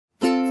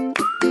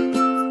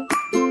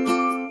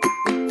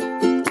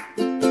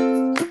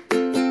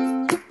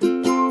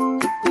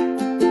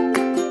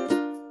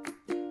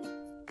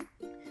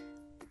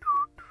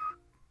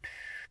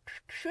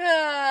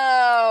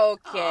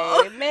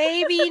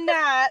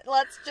that,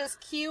 let's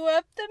just cue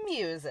up the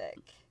music.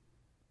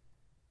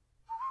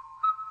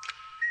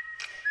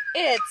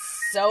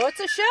 It's So It's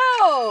a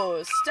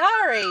Show,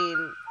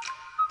 starring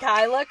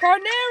Kyla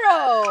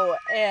Carnero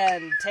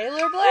and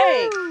Taylor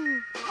Blake.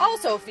 Woo!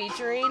 Also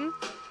featuring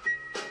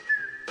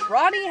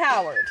Ronnie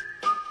Howard.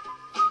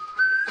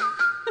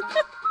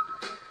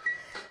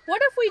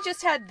 What if we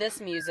just had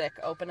this music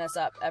open us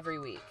up every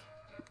week?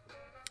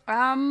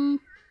 I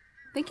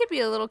think it'd be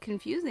a little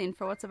confusing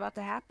for what's about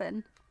to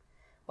happen.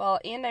 Well,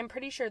 and I'm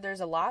pretty sure there's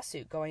a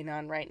lawsuit going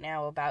on right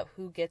now about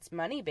who gets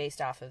money based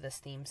off of this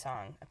theme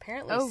song.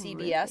 Apparently CBS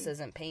really?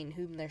 isn't paying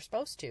whom they're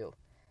supposed to.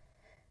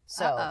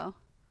 So,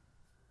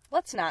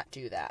 let's not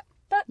do that.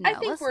 But No, I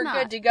think let's we're not.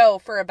 good to go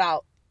for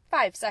about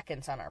 5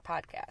 seconds on our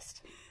podcast.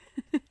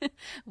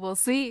 We'll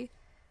see.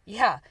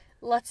 Yeah,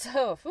 let's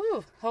hope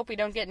we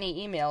don't get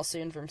any emails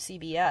soon from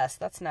CBS.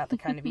 That's not the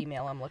kind of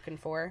email I'm looking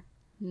for.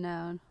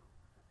 No.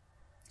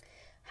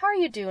 How are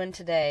you doing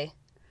today?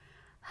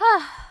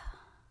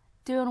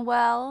 Doing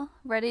well.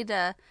 Ready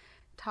to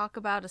talk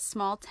about a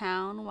small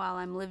town while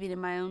I'm living in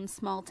my own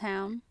small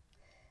town.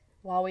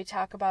 While we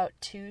talk about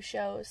 2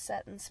 shows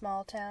set in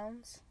small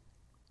towns?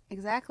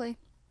 Exactly.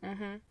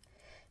 Mm-hmm.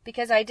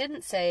 Because I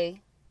didn't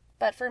say,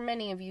 but for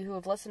many of you who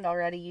have listened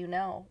already, you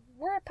know,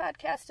 we're a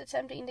podcast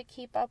attempting to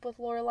keep up with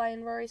Lorelai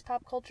and Rory's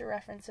pop culture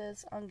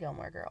references on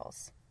Gilmore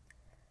Girls.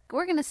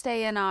 We're going to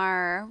stay in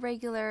our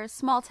regular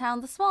small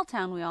town, the small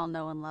town we all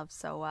know and love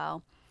so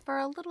well, for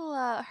a little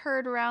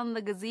herd around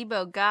the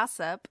gazebo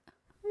gossip.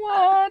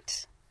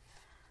 What?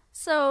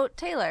 So,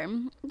 Taylor,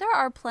 there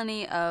are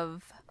plenty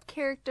of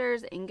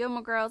characters in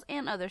Gilmore Girls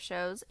and other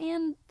shows,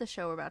 and the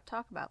show we're about to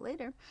talk about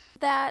later,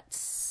 that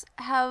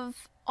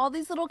have all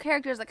these little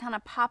characters that kind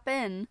of pop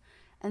in,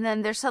 and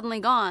then they're suddenly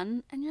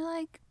gone, and you're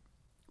like,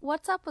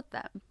 what's up with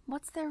them?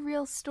 What's their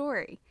real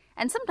story?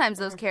 And sometimes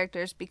those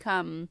characters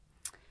become,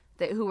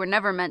 who were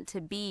never meant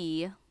to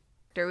be,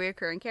 their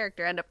recurring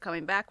character, end up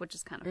coming back, which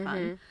is kind of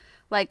fun.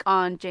 Like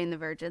on Jane the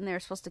Virgin, they were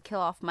supposed to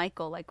kill off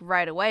Michael like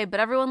right away, but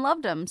everyone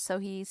loved him, so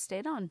he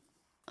stayed on.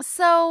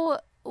 So,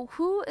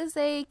 who is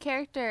a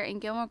character in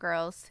Gilmore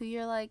Girls who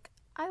you're like,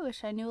 I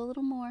wish I knew a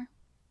little more?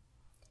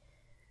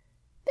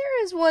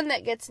 There is one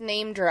that gets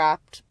name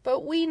dropped,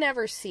 but we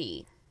never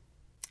see.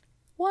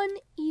 One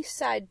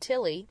Eastside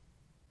Tilly.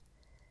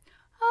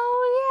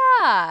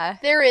 Oh, yeah.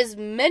 There is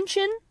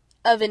mention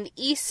of an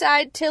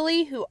Eastside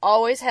Tilly who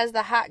always has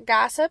the hot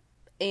gossip,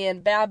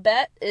 and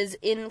Babette is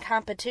in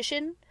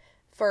competition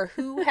for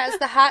who has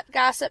the hot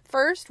gossip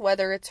first,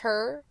 whether it's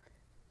her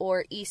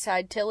or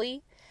Eastside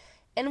Tilly.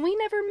 And we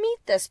never meet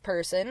this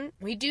person.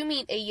 We do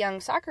meet a young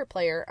soccer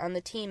player on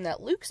the team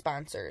that Luke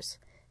sponsors,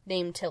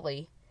 named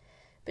Tilly.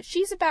 But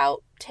she's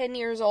about 10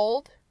 years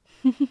old.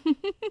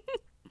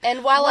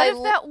 And while What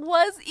if that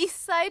was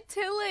Eastside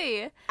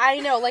Tilly? I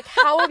know, like,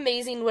 how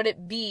amazing would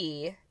it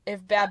be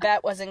if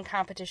Babette was in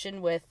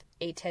competition with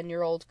a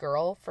 10-year-old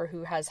girl for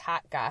who has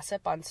hot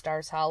gossip on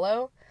Stars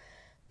Hollow?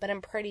 But I'm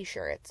pretty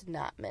sure it's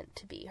not meant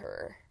to be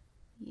her.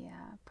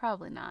 Yeah,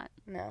 probably not.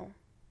 No.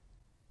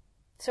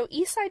 So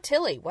Eastside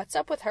Tilly, what's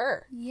up with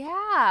her?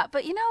 Yeah,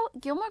 but you know,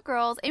 Gilmore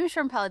Girls, Amy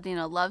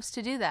Sherman-Palladino loves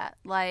to do that.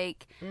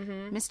 Like,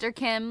 Mr.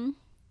 Kim,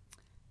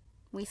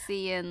 we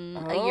see in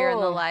A Year in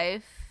the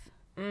Life.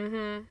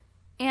 Mm-hmm.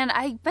 And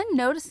I've been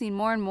noticing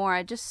more and more.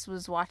 I just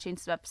was watching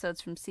some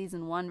episodes from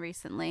season 1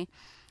 recently,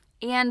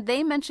 and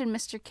they mention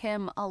Mr.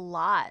 Kim a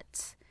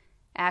lot,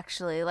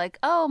 actually. Like,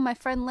 oh, my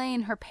friend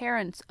Lane, her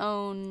parents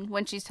own,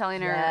 when she's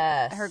telling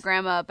her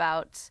grandma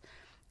about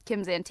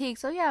Kim's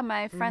Antiques. Oh, yeah,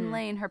 my friend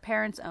Lane, her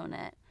parents own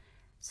it.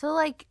 So,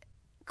 like,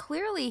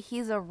 clearly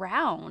he's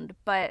around,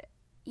 but,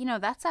 you know,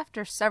 that's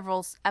after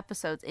several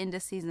episodes into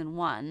season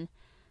 1.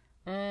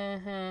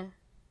 Mm-hmm.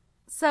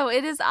 So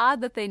it is odd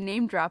that they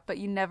name drop, but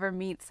you never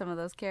meet some of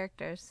those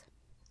characters.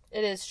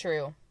 It is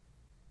true.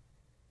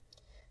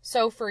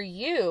 So for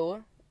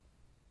you,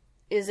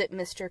 is it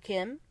Mr.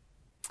 Kim?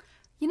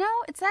 You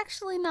know, it's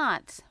actually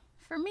not.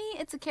 For me,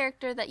 it's a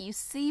character that you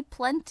see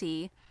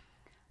plenty,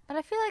 but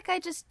I feel like I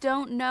just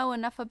don't know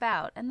enough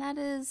about, and that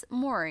is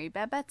Maury,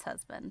 Babette's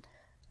husband.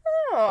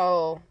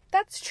 Oh,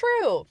 that's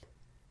true.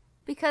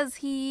 Because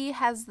he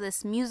has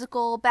this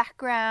musical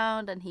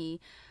background, and he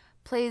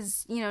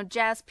plays, you know,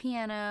 jazz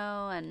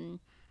piano and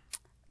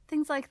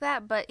things like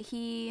that, but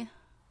we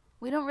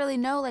don't really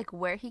know, like,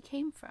 where he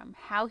came from,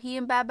 how he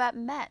and Babette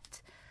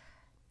met,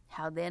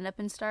 how they end up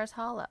in Stars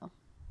Hollow.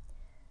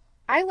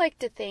 I like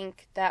to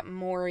think that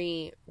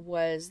Maury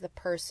was the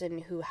person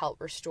who helped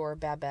restore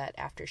Babette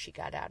after she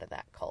got out of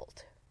that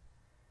cult.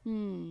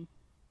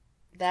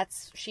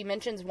 She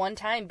mentions one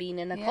time being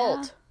in a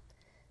cult.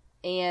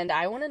 And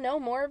I want to know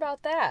more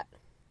about that.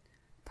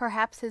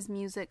 Perhaps his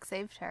music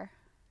saved her.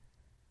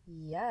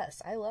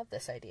 Yes, I love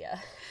this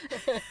idea.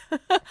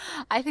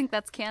 I think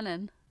that's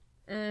canon.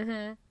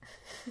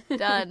 Mm-hmm.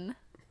 Done.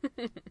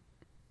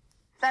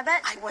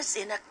 Babette, I was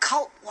in a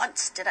cult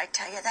once, did I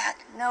tell you that?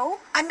 No.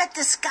 I met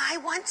this guy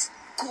once,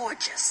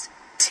 gorgeous,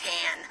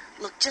 tan,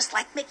 Looked just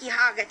like Mickey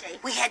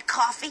Hoggaday. We had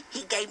coffee.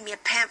 He gave me a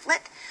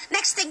pamphlet.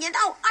 Next thing you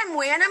know, I'm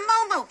wearing a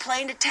muumuu,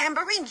 playing a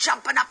tambourine,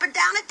 jumping up and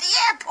down at the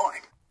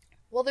airport.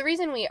 Well, the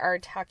reason we are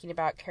talking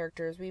about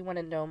characters we want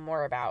to know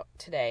more about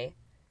today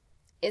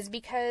is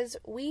because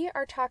we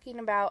are talking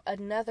about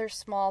another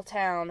small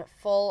town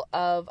full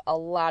of a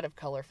lot of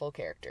colorful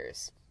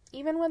characters,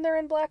 even when they're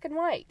in black and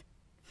white.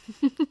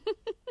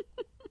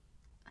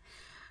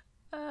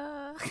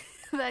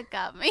 That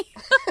got me.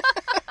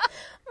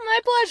 My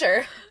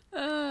pleasure.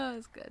 Oh,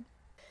 that's good.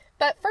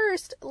 But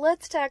first,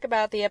 let's talk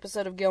about the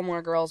episode of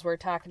Gilmore Girls we're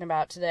talking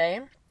about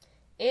today.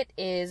 It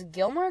is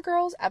Gilmore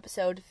Girls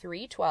episode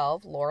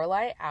 312,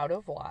 Lorelai Out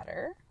of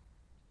Water.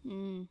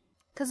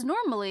 Because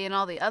normally in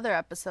all the other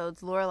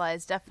episodes, Lorelai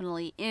is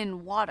definitely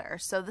in water,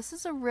 so this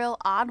is a real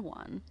odd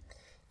one.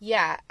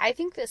 Yeah, I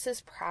think this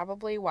is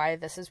probably why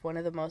this is one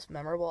of the most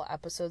memorable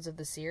episodes of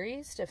the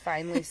series, to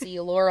finally see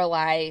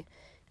Lorelai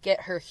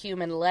get her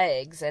human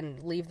legs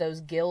and leave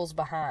those gills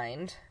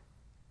behind.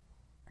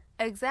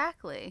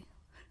 Exactly.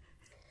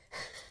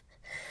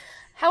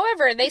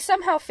 However, they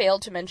somehow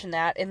failed to mention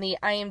that in the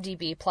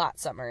IMDb plot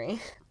summary.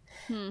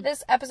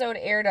 This episode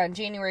aired on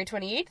January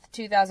 28th,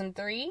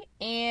 2003,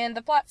 and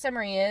the plot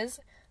summary is,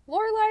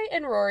 Lorelai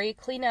and Rory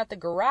clean out the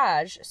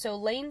garage so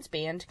Lane's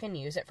band can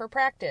use it for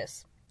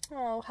practice.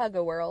 Oh,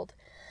 hug-a-world.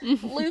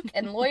 Luke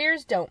and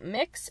lawyers don't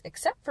mix,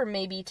 except for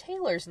maybe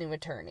Taylor's new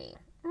attorney.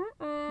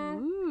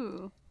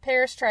 Ooh.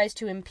 Paris tries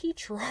to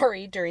impeach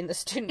Rory during the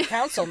student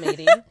council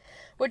meeting,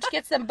 which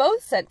gets them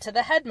both sent to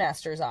the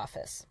headmaster's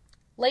office.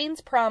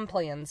 Lane's prom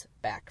plans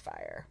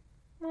backfire.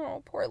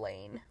 Oh, poor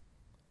Lane.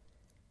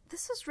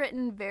 This was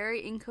written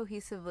very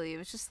incohesively. It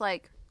was just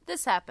like,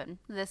 this happened,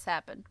 this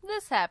happened,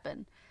 this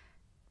happened.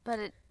 But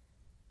it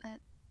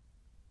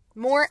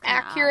More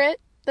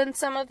accurate than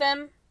some of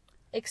them,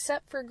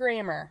 except for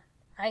grammar.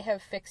 I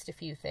have fixed a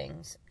few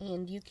things,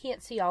 and you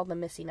can't see all the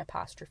missing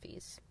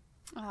apostrophes.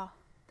 Oh,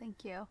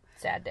 thank you.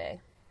 Sad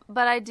day.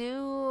 But I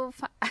do...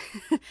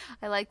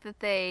 I like that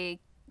they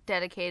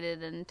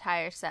dedicated an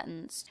entire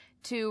sentence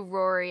to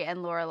Rory and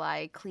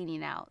Lorelai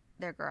cleaning out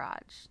their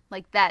garage.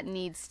 Like, that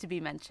needs to be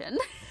mentioned.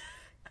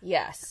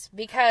 Yes,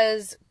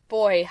 because,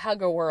 boy,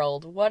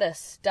 hug-a-world, what a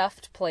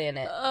stuffed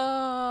planet.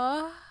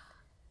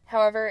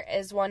 However,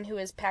 as one who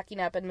is packing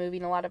up and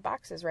moving a lot of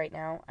boxes right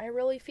now, I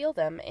really feel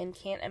them and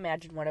can't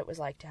imagine what it was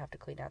like to have to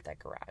clean out that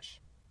garage.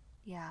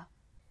 Yeah.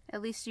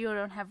 At least you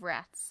don't have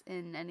rats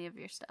in any of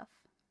your stuff.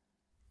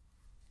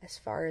 As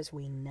far as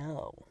we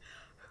know.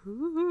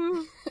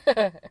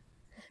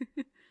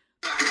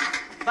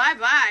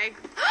 Bye-bye.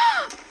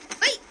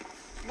 Wait,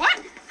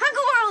 What?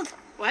 Hug-a-world!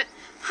 What?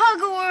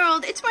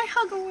 Hug-a-world! It's my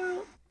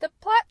Hug-a-world! The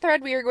plot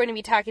thread we are going to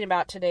be talking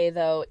about today,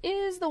 though,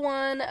 is the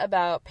one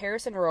about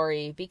Paris and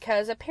Rory,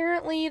 because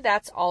apparently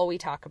that's all we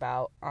talk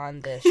about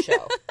on this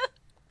show.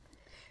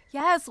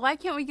 Yes, why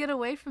can't we get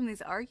away from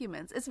these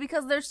arguments? It's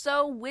because they're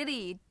so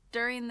witty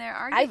during their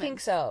arguments. I think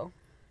so.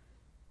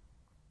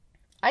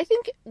 I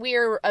think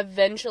we're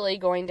eventually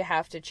going to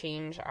have to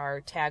change our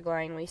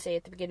tagline we say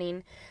at the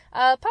beginning.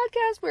 A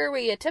podcast where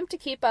we attempt to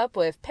keep up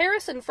with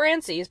Paris and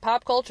Francie's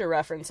pop culture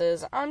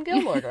references on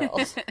Gilmore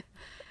Girls.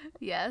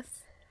 Yes.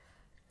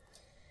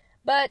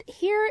 But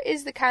here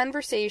is the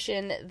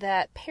conversation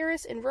that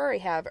Paris and Rory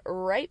have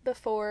right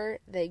before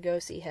they go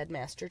see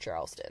Headmaster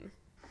Charleston.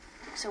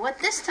 So what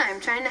this time?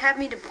 Trying to have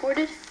me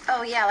deported?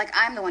 Oh, yeah, like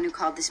I'm the one who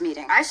called this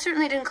meeting. I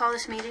certainly didn't call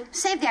this meeting.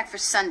 Save the act for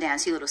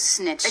Sundance, you little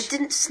snitch. I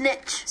didn't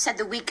snitch. Said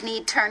the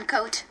weak-kneed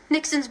turncoat.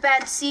 Nixon's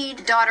bad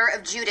seed. Daughter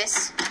of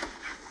Judas.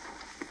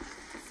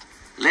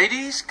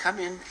 Ladies, come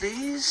in,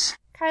 please.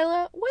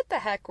 Kyla, what the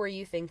heck were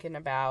you thinking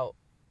about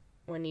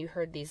when you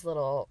heard these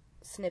little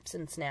snips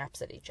and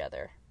snaps at each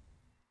other?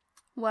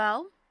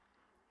 Well,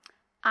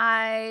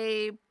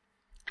 I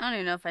don't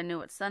even know if I knew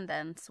what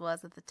Sundance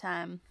was at the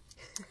time.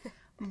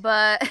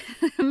 But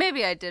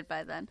maybe I did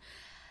by then.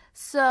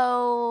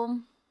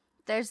 So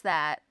there's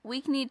that.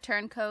 Weak-kneed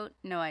turncoat,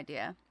 no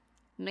idea.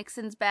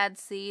 Nixon's bad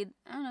seed,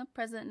 I don't know,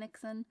 President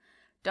Nixon.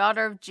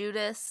 Daughter of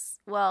Judas,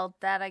 well,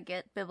 that I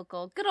get.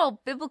 Biblical. Good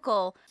old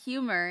biblical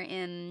humor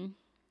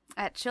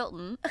at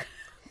Chilton.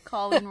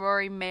 Calling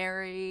Rory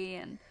Mary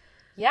and...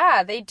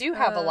 Yeah, they do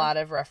have a lot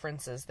of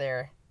references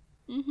there.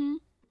 Mm-hmm.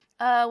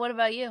 What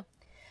about you?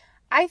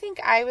 I think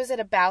I was at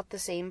about the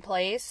same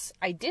place.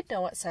 I did know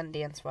what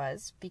Sundance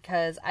was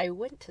because I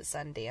went to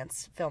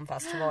Sundance Film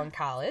Festival in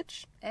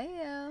college.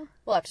 Ayo.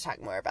 We'll have to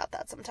talk more about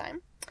that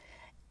sometime.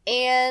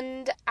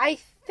 And I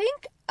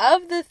think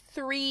of the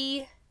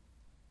three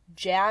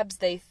jabs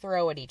they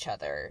throw at each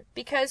other,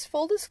 because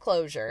full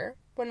disclosure,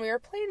 when we were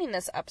planning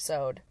this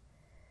episode,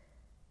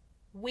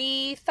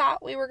 we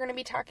thought we were going to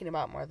be talking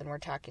about more than we're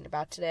talking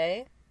about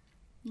today.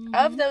 Mm-hmm.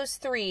 Of those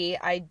three,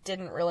 I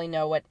didn't really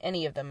know what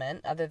any of them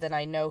meant, other than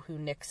I know who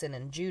Nixon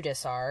and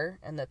Judas are,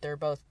 and that they're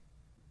both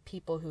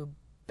people who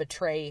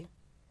betray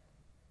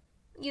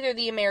either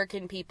the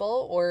American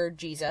people or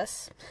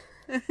Jesus,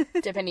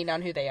 depending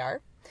on who they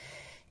are.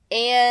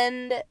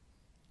 And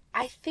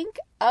I think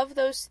of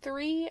those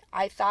three,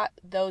 I thought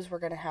those were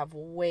going to have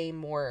way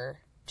more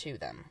to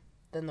them.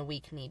 than the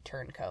weak-kneed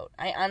turncoat.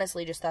 I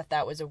honestly just thought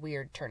that was a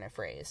weird turn of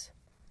phrase.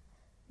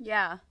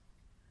 Yeah.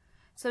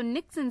 So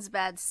Nixon's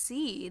bad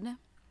seed,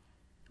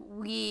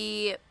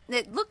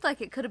 it looked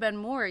like it could have been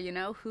more, you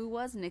know, who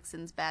was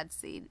Nixon's bad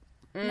seed?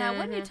 Mm-hmm. Now,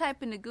 when you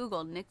type into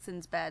Google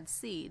Nixon's bad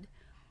seed,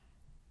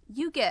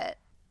 you get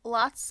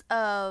lots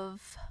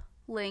of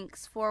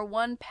links for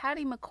one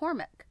Patty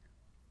McCormick,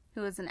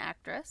 who is an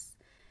actress.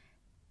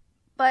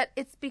 But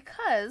it's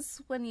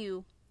because when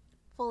you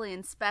fully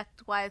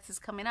inspect why this is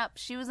coming up,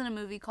 she was in a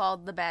movie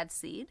called The Bad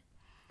Seed,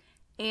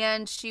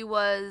 and she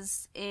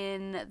was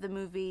in the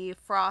movie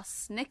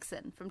Frost's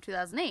Nixon from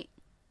 2008.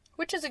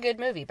 Which is a good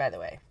movie, by the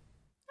way.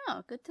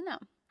 Oh, good to know.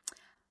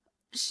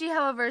 She,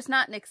 however, is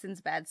not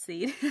Nixon's bad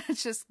seed.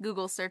 It's just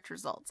Google search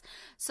results.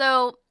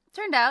 So,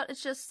 turned out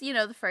it's just, you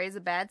know, the phrase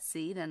a bad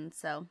seed, and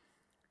so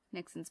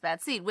Nixon's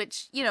bad seed,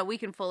 which, you know, we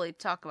can fully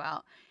talk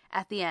about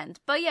at the end.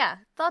 But yeah,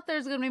 thought there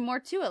was going to be more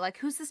to it. Like,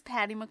 who's this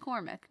Patty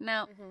McCormick?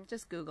 No,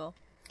 just Google.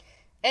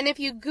 And if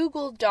you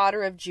Google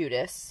Daughter of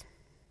Judas,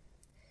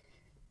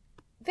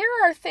 there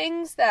are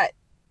things that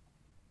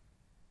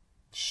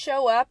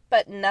show up,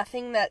 but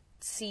nothing that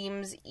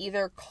seems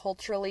either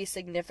culturally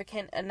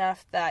significant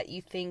enough that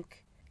you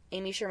think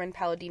Amy Sherman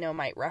Palladino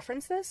might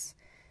reference this.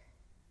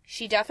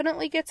 She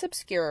definitely gets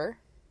obscure.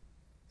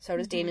 So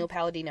does Daniel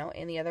Palladino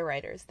and the other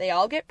writers. They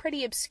all get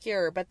pretty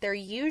obscure, but they're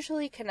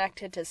usually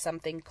connected to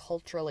something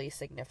culturally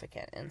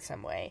significant in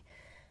some way,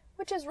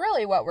 which is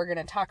really what we're going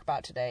to talk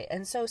about today.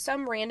 And so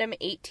some random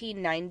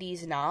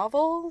 1890s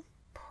novel,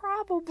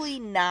 probably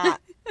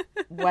not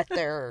what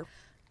they're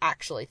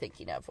actually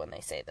thinking of when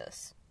they say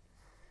this.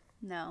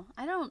 No,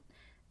 I don't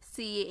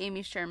see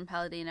Amy Sherman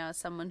Palladino as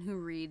someone who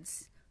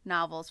reads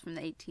novels from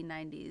the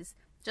 1890s,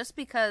 just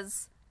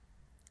because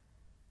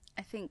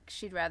I think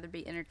she'd rather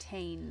be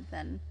entertained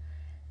than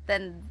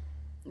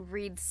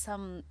read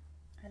some,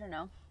 I don't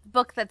know,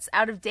 book that's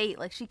out of date.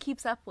 Like, she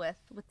keeps up with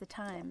the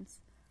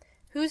times.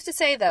 Who's to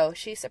say, though?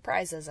 She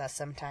surprises us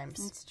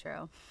sometimes. It's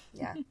true.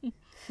 Yeah.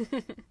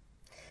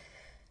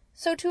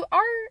 So to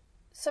our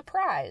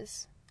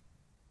surprise,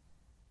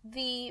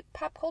 the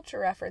pop culture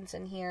reference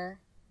in here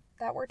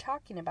that we're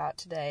talking about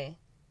today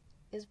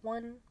is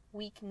one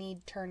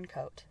weak-kneed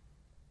turncoat.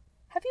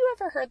 Have you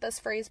ever heard this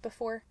phrase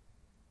before?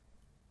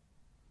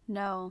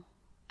 No.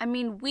 I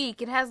mean,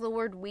 weak, it has the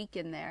word weak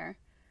in there,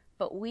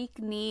 but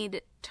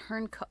weak-kneed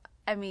turncoat,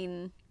 I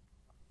mean,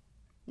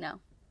 no.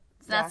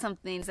 It's not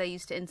something I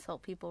used to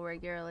insult people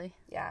regularly.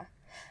 Yeah.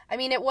 I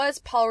mean, it was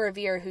Paul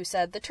Revere who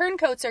said, the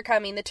turncoats are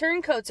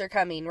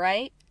coming,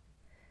 right?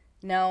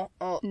 No?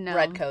 Oh, no.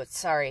 Redcoats,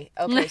 sorry.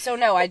 Okay, so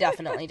no, I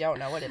definitely don't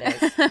know what it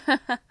is.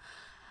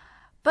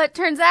 But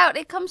turns out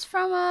it comes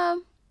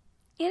from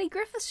Andy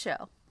Griffith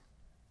Show.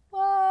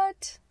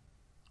 What?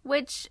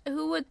 Which,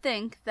 who would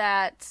think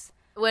that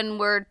when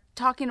we're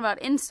talking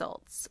about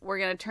insults, we're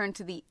going to turn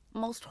to the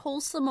most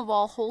wholesome of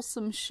all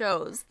wholesome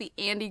shows, the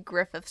Andy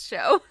Griffith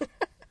Show.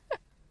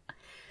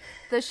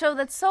 The show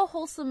that's so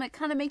wholesome it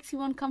kind of makes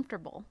you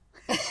uncomfortable.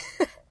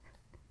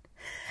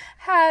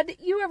 Had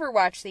you ever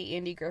watched the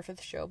Andy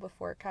Griffith Show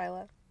before,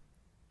 Kyla?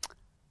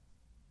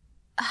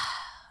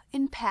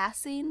 In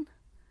passing.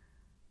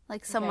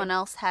 Like someone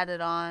else had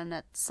it on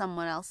at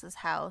someone else's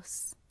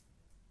house.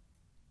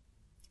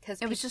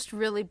 It was just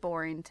really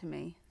boring to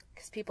me.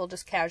 Because people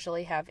just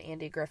casually have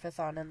Andy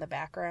Griffith on in the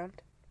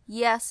background?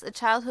 Yes, a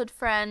childhood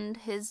friend,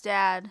 his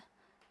dad,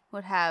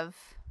 would have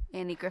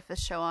Andy Griffith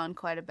Show on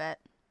quite a bit.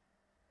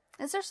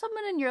 Is there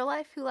someone in your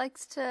life who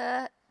likes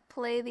to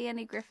play the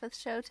Andy Griffith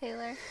Show,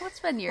 Taylor? What's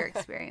been your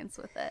experience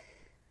with it?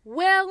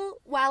 Well,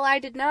 while I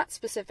did not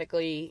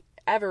specifically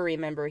ever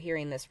remember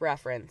hearing this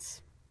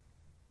reference,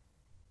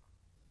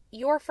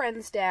 your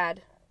friend's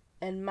dad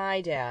and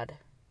my dad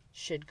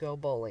should go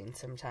bowling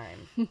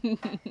sometime.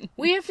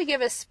 We have to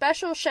give a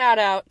special shout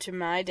out to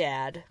my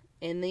dad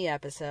in the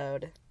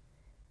episode.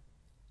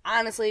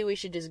 Honestly, we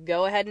should just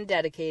go ahead and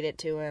dedicate it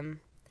to him.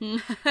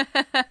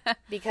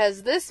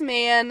 Because this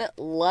man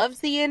loves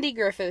the Andy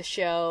Griffith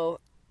Show,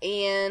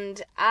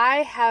 and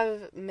I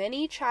have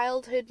many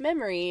childhood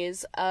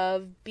memories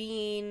of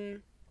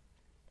being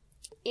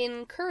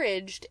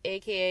encouraged,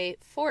 aka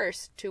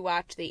forced, to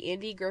watch the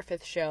Andy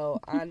Griffith Show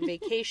on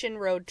vacation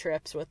road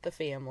trips with the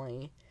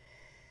family.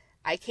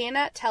 I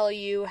cannot tell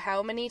you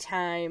how many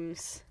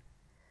times,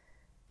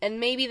 and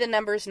maybe the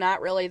number's not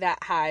really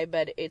that high,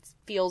 but it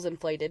feels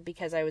inflated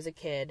because I was a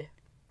kid,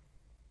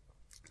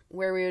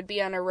 where we would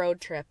be on a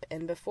road trip,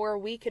 and before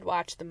we could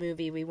watch the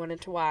movie we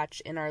wanted to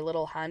watch in our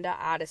little Honda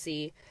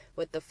Odyssey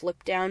with the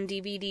flip-down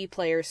DVD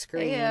player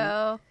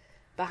screen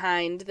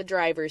behind the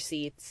driver's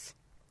seats,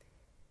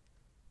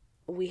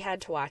 we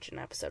had to watch an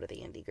episode of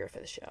the Andy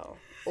Griffith Show,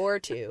 or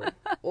 2,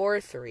 or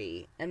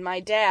 3, and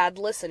my dad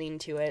listening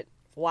to it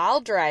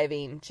while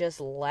driving, just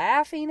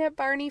laughing at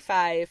Barney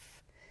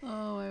Fife.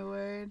 Oh, my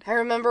word. I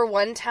remember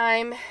one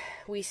time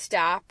we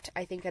stopped,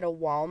 I think at a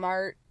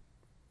Walmart,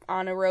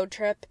 on a road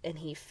trip, and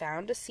he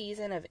found a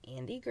season of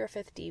Andy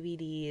Griffith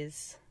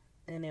DVDs,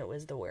 and it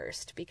was the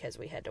worst because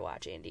we had to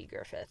watch Andy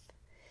Griffith.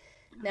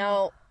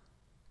 Now,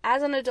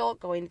 as an adult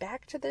going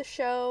back to this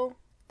show,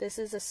 This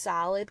is a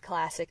solid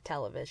classic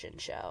television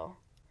show.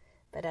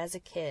 But as a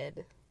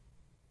kid,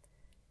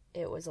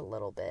 it was a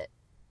little bit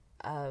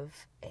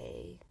of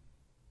a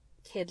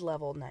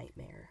kid-level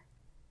nightmare.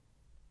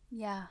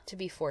 Yeah. To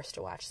be forced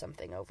to watch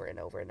something over and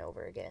over and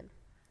over again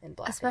in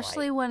black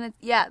Especially and white. when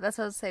yeah, that's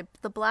what I was saying.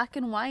 The black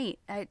and white,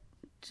 I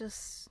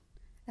just,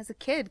 as a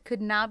kid,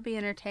 could not be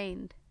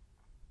entertained.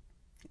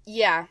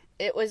 Yeah,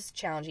 it was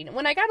challenging.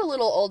 When I got a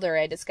little older,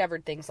 I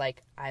discovered things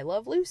like I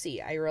Love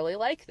Lucy. I really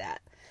like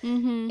that.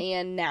 Mm-hmm.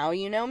 And now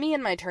you know me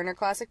and my Turner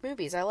Classic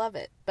Movies. I love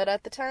it. But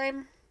at the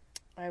time,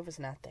 I was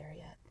not there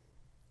yet.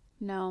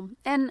 No.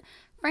 And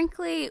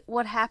frankly,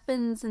 what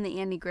happens in the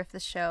Andy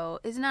Griffith Show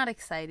is not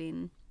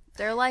exciting.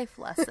 They're life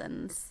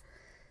lessons.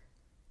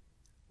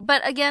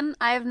 But again,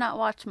 I have not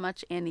watched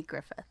much Andy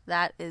Griffith.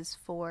 That is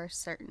for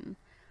certain.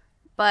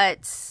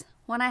 But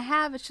when I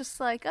have, it's just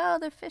like, oh,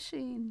 they're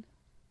fishing.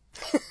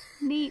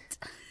 Neat.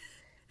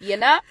 You're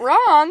not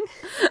wrong.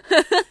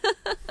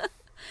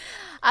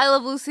 I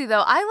Love Lucy,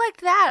 though. I liked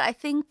that. I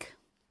think,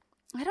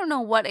 I don't know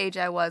what age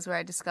I was where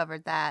I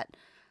discovered that.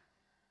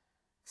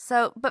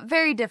 So, but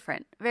very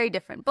different. Very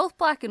different. Both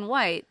black and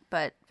white,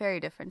 but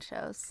very different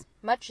shows.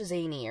 Much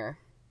zanier.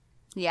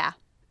 Yeah.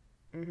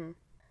 Mm-hmm.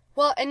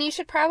 Well, and you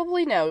should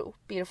probably know,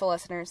 beautiful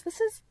listeners, this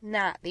is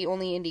not the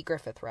only Andy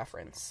Griffith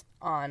reference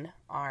on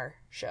our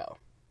show.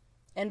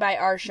 And by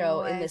our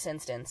show, in this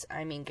instance,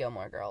 I mean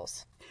Gilmore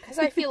Girls. Because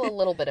I feel a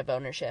little bit of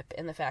ownership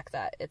in the fact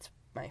that it's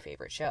my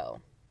favorite show.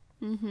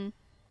 Mm-hmm.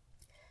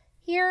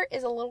 Here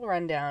is a little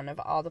rundown of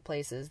all the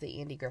places the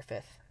Andy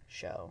Griffith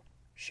Show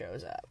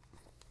shows up.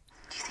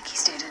 Do you think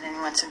he's dated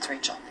anyone since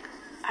Rachel?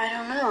 I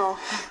don't know.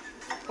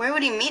 Where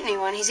would he meet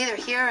anyone? He's either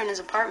here or in his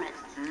apartment.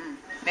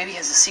 Maybe he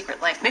has a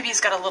secret life. Maybe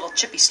he's got a little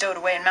chippy stowed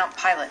away in Mount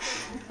Pilot.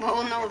 Well,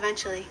 we'll know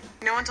eventually.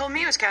 No one told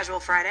me it was Casual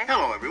Friday.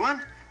 Hello,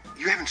 everyone.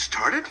 You haven't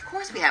started? Of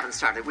course we haven't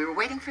started. We were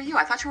waiting for you.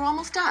 I thought you were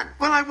almost done.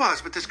 Well, I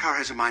was, but this car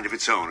has a mind of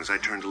its own. As I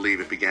turned to leave,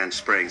 it began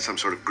spraying some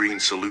sort of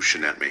green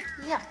solution at me.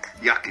 Yuck.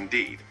 Yuck,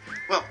 indeed.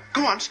 Well,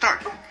 go on,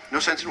 start. No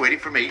sense in waiting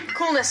for me.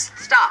 Coolness.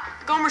 Stop.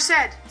 Gomer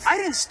said. I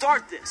didn't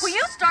start this. Well,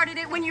 you started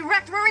it when you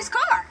wrecked Rory's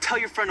car. Tell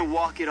your friend to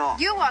walk it off.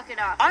 You walk it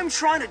off. I'm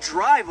trying to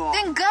drive off.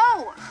 Then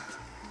go.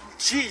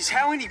 Jeez,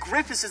 how Andy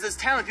Griffith is this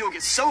talent people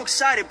get so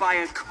excited by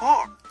a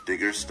car.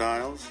 Digger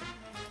Styles?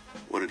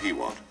 What did he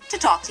want? To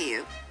talk to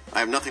you. I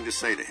have nothing to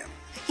say to him.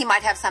 He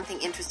might have something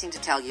interesting to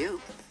tell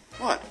you.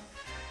 What?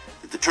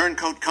 That the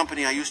turncoat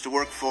company I used to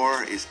work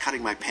for is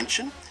cutting my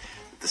pension?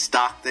 That the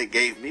stock they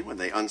gave me when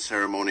they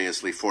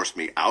unceremoniously forced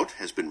me out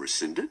has been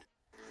rescinded?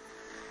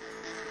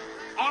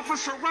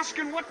 Officer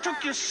Ruskin, what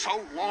took you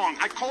so long?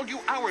 I called you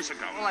hours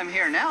ago. Well, I'm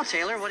here now,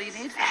 Taylor. What do you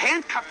need?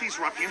 Handcuff these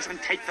ruffians and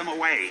take them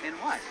away. In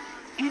what?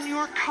 In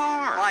your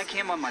car. Well, I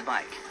came on my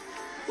bike.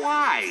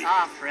 Why?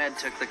 Ah, Fred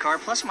took the car,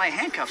 plus my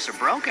handcuffs are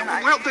broken.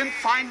 Well, then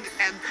find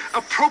an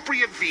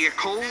appropriate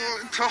vehicle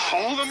to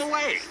haul them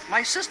away.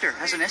 My sister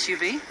has an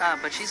SUV,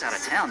 but she's out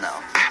of town, though.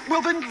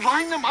 Well, then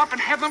line them up and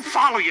have them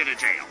follow you to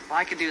jail. Well,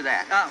 I could do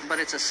that. But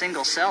it's a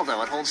single cell,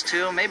 though. It holds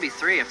 2, maybe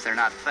 3 if they're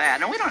not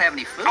fat. And we don't have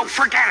any food. Oh,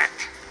 forget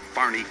it,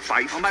 Barney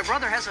Fife. Well, my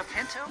brother has a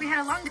Pinto. We had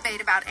a long debate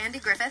about Andy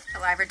Griffith,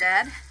 alive or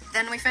dead.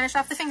 Then we finished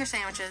off the finger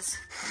sandwiches.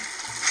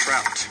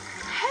 Trout.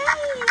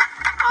 Hey!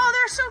 Oh,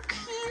 they're so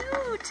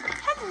cute!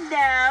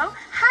 Hello!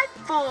 Hi,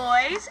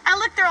 boys!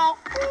 Look, they're all,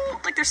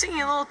 like they're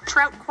singing a little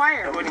trout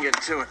choir. I wouldn't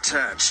get too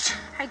attached.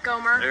 Hi,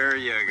 Gomer. There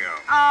you go.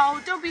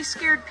 Oh, don't be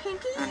scared,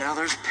 Pinky. And now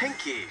there's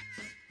Pinky.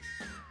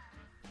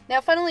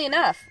 Now, funnily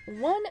enough,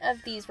 one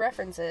of these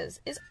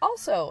references is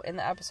also in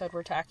the episode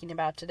we're talking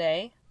about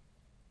today.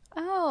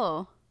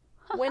 Oh.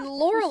 When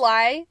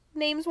Lorelai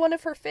names one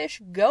of her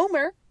fish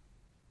Gomer.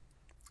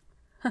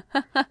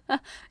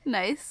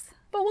 Nice.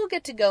 But we'll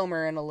get to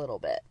Gomer in a little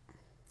bit.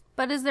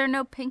 But is there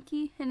no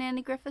Pinky in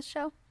Andy Griffith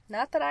Show?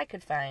 Not that I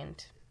could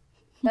find.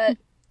 But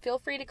feel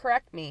free to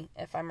correct me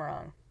if I'm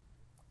wrong.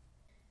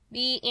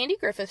 The Andy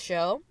Griffith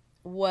Show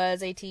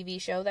was a TV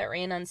show that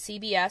ran on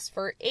CBS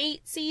for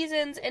 8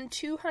 seasons and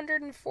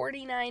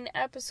 249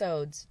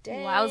 episodes. Dang.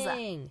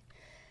 Wowza.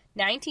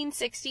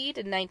 1960 to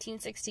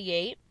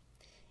 1968.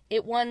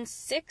 It won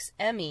 6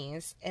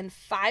 Emmys, and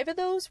 5 of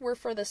those were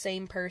for the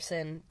same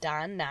person,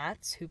 Don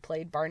Knotts, who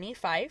played Barney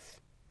Fife.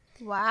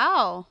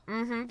 Wow.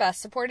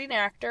 Best Supporting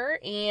Actor,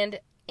 and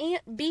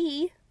Aunt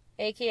Bee,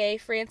 a.k.a.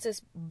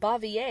 Frances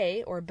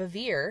Bavier, or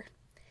Bevere,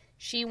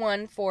 she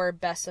won for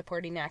Best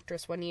Supporting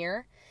Actress one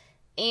year.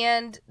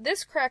 And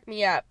this cracked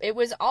me up. It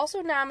was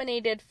also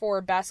nominated for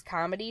Best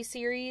Comedy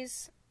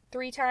Series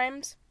 3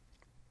 times.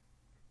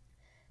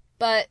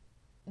 But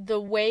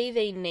the way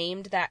they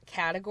named that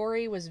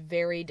category was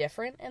very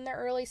different in the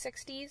early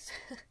 60s.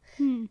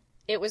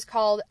 It was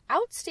called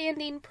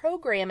Outstanding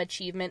Program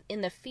Achievement in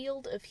the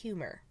Field of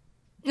Humor.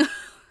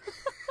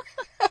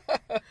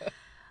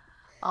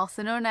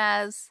 Also known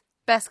as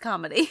Best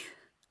Comedy.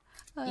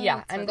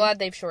 Yeah, I'm glad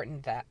they've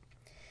shortened that.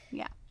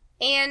 Yeah.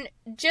 And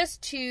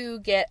just to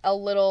get a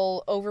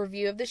little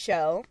overview of the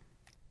show,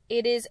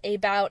 it is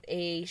about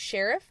a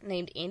sheriff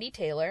named Andy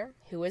Taylor,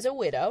 who is a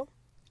widow,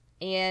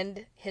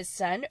 and his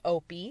son,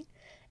 Opie,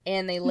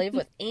 and they live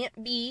with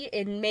Aunt Bee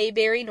in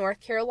Mayberry, North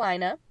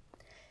Carolina.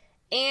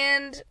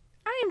 And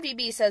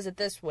IMDb says it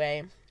this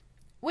way: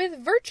 with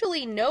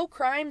virtually no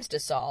crimes to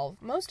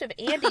solve, most of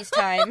Andy's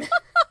time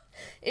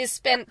is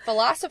spent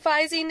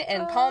philosophizing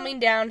and calming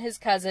down his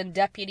cousin,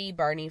 Deputy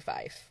Barney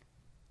Fife.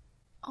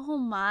 Oh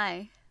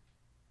my.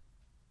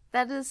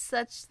 That is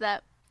such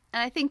that...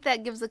 And I think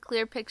that gives a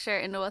clear picture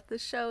into what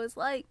this show is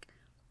like.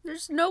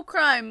 There's no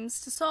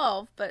crimes to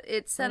solve, but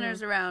it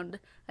centers around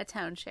a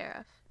town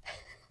sheriff.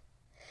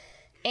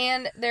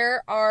 And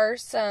there are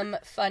some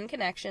fun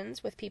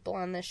connections with people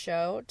on this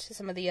show to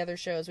some of the other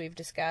shows we've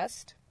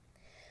discussed.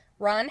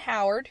 Ron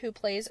Howard, who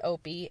plays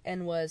Opie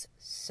and was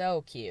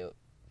so cute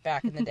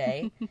back in the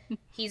day.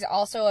 He's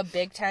also a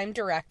big-time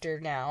director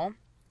now.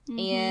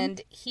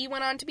 And he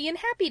went on to be in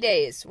Happy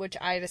Days, which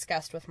I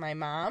discussed with my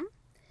mom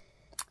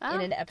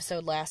in an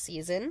episode last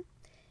season.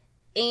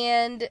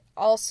 And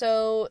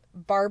also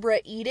Barbara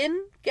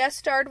Eden guest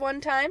starred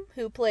one time,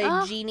 who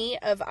played Jeannie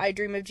of I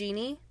Dream of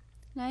Jeannie.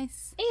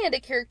 Nice. And a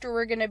character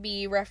we're going to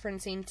be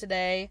referencing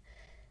today,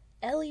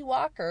 Ellie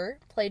Walker,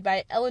 played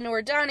by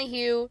Eleanor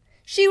Donahue.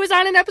 She was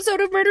on an episode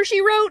of Murder,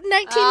 She Wrote in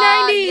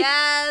 1990.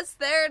 Yes,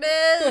 there it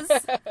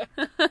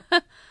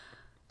is.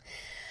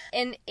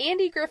 And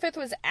Andy Griffith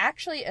was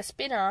actually a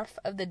spin-off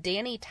of the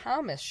Danny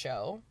Thomas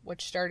Show,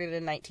 which started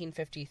in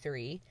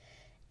 1953,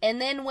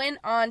 and then went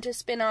on to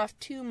spin off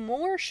 2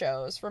 more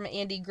shows from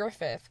Andy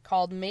Griffith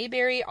called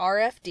Mayberry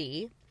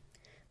RFD,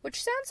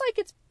 which sounds like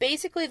it's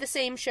basically the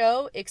same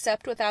show,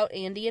 except without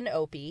Andy and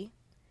Opie,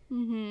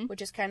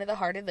 which is kind of the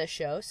heart of this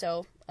show,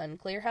 so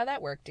unclear how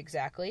that worked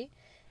exactly.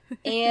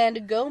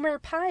 And Gomer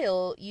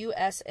Pyle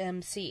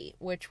USMC,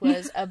 which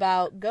was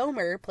about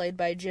Gomer, played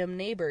by Jim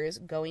Nabors,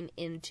 going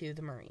into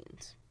the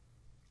Marines.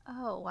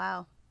 Oh,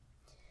 wow.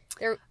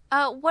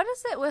 What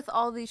is it with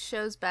all these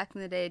shows back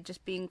in the day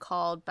just being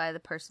called by the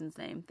person's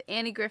name? The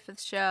Andy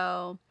Griffith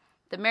Show,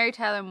 the Mary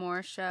Tyler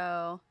Moore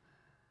Show.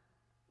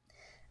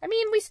 I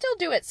mean, we still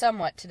do it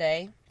somewhat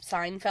today.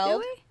 Seinfeld, Do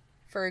we?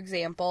 for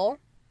example.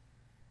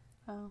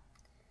 Oh.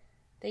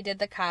 They did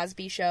the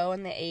Cosby Show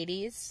in the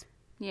 80s.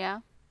 Yeah.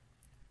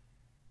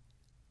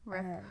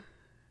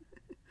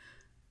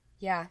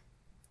 Yeah.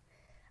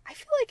 I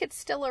feel like it's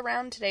still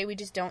around today. We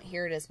just don't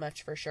hear it as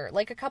much for sure.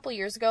 Like a couple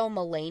years ago,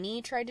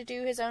 Mulaney tried to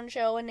do his own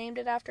show and named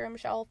it after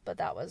himself, but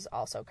that was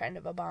also kind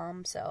of a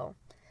bomb, so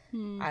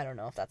I don't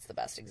know if that's the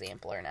best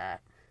example or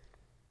not.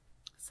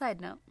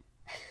 Side note.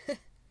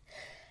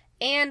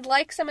 And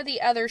like some of the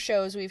other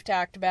shows we've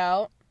talked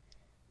about,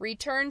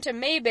 Return to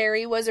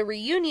Mayberry was a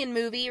reunion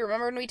movie.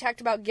 Remember when we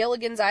talked about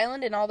Gilligan's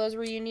Island and all those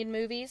reunion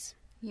movies?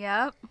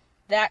 Yep.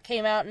 That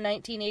came out in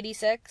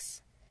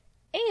 1986.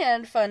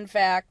 And, fun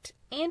fact,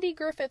 Andy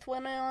Griffith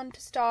went on to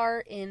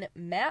star in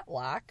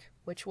Matlock,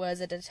 which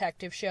was a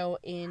detective show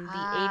in the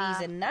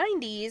 80s and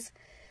 90s.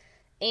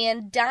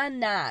 And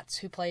Don Knotts,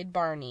 who played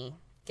Barney,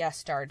 guest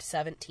starred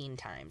 17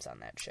 times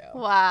on that show.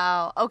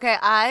 Wow. Okay,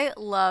 I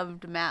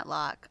loved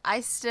Matlock.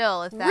 I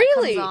still, if that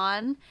Really? comes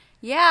on...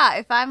 Yeah,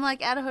 if I'm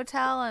like at a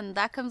hotel and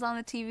that comes on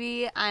the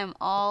TV, I'm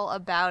all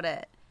about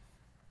it.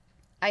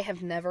 I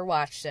have never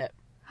watched it.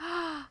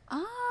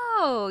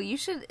 Oh, you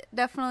should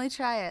definitely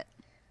try it.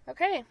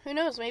 Okay, who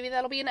knows? Maybe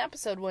that'll be an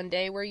episode one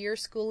day where you're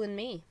schooling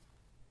me.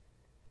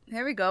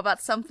 There we go,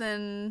 about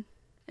something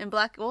in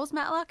black... What was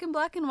Matlock in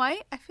black and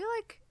white? I feel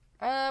like...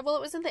 Well,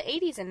 it was in the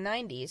 80s and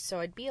 90s, so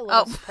I'd be a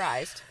little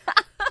surprised.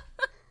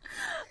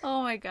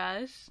 Oh my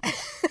gosh.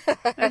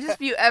 I just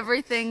view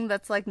everything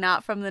that's like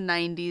not from the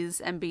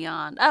 90s and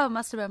beyond. Oh, it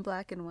must have been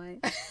black and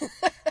white.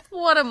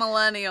 What a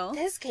millennial.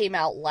 This came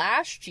out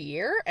last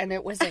year, and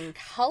it was in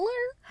color?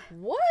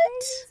 What?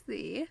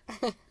 Crazy.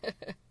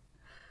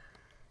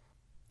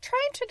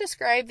 Trying to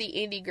describe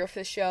the Andy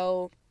Griffith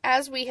Show,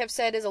 as we have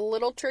said, is a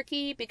little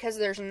tricky because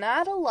there's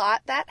not a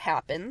lot that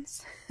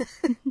happens.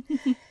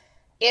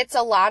 It's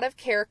a lot of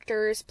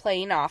characters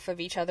playing off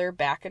of each other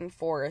back and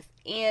forth.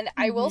 And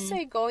I will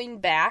say, going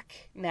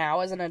back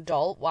now as an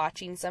adult,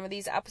 watching some of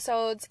these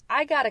episodes,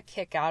 I got a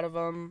kick out of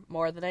them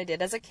more than I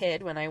did as a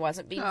kid when I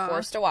wasn't being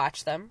forced to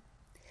watch them.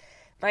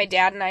 My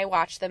dad and I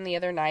watched them the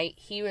other night.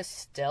 He was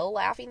still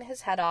laughing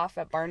his head off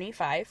at Barney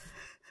Fife.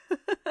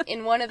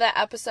 In one of the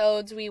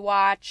episodes we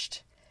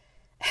watched,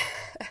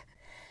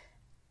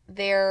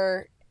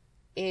 there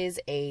is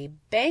a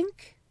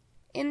bank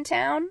in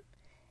town,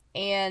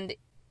 and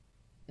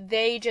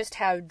they just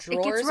have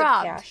drawers of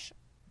cash.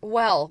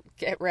 Well,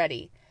 get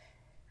ready.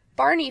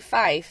 Barney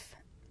Fife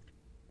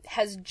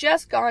has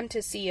just gone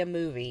to see a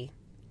movie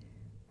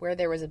where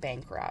there was a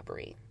bank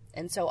robbery.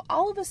 And so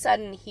all of a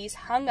sudden he's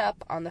hung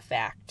up on the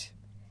fact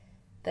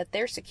that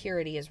their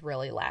security is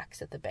really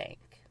lax at the bank.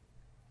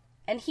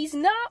 And he's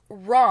not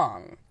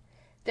wrong.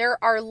 There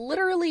are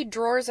literally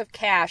drawers of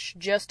cash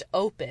just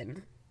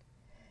open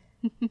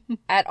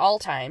at all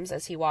times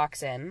as he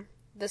walks in.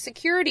 The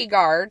security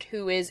guard,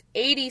 who is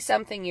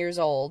 80-something years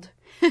old,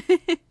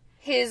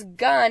 his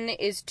gun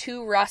is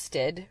too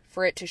rusted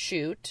for it to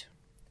shoot,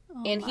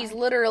 and he's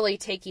literally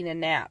taking a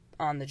nap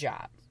on the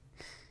job.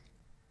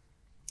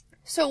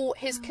 So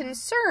his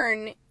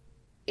concern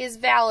is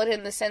valid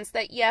in the sense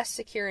that, yes,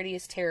 security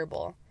is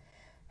terrible.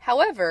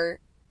 However,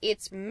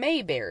 it's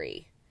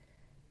Mayberry.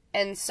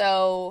 And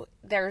so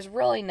there's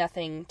really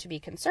nothing to be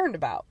concerned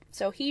about.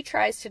 So he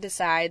tries to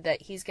decide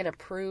that he's going to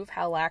prove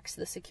how lax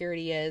the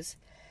security is.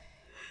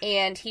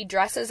 And he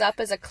dresses up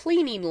as a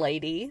cleaning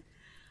lady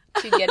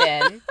to get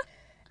in.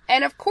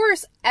 And of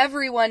course,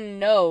 everyone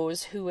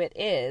knows who it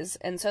is.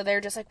 And so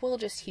they're just like, we'll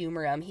just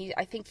humor him.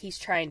 I think he's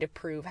trying to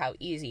prove how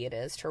easy it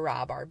is to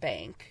rob our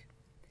bank.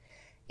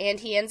 And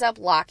he ends up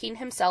locking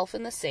himself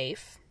in the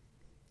safe.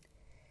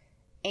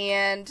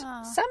 And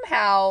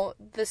somehow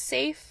the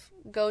safe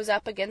goes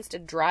up against a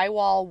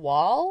drywall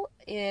wall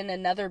in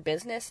another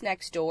business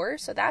next door.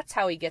 So that's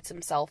how he gets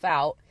himself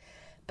out.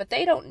 But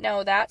they don't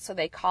know that, so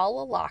they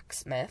call a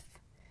locksmith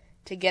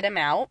to get him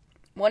out.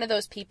 One of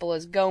those people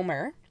is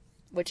Gomer,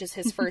 which is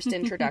his first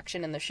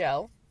introduction in the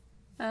show.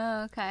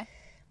 Oh, okay.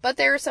 But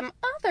there are some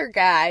other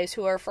guys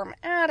who are from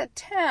out of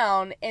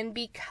town, and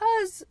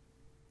because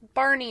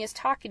Barney is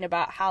talking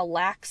about how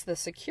lax the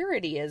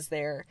security is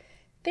there,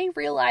 they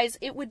realize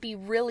it would be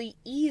really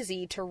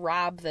easy to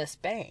rob this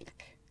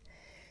bank.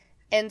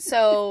 And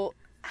so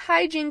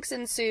hijinks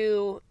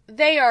ensue.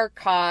 They are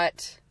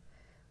caught,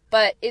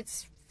 but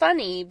it's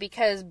funny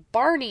because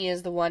Barney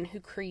is the one who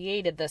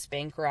created this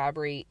bank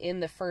robbery in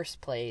the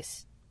first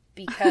place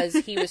because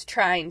he was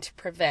trying to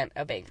prevent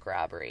a bank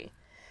robbery.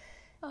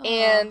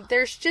 And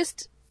there's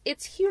just,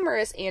 it's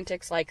humorous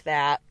antics like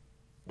that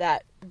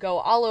go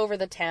all over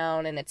the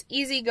town, and it's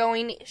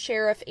easygoing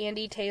Sheriff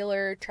Andy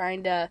Taylor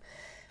trying to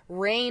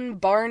rein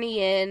Barney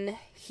in.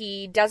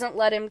 He doesn't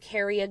let him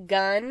carry a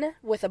gun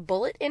with a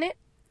bullet in it.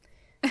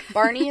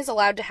 Barney is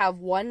allowed to have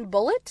one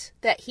bullet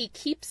that he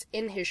keeps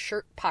in his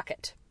shirt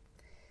pocket,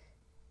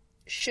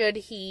 should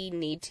he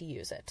need to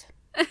use it.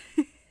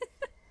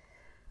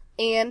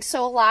 And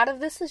so a lot of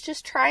this is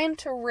just trying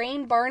to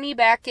rein Barney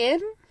back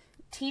in,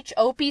 teach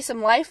Opie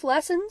some life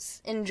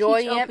lessons,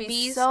 enjoy Aunt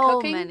Bee's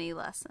cooking. So many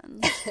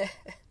lessons.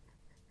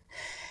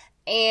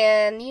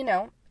 And, you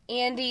know,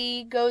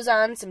 Andy goes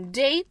on some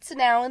dates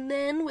now and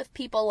then with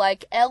people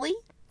like Ellie.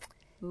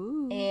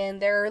 Ooh.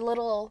 And there are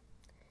little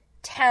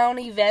town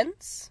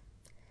events.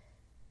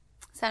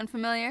 Sound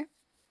familiar?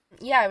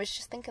 Yeah, I was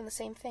just thinking the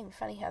same thing.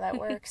 Funny how that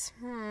works.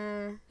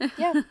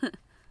 Yeah.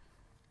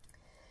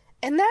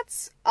 And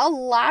that's a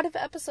lot of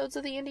episodes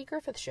of the Andy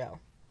Griffith Show.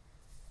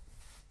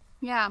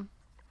 Yeah.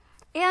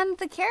 And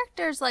the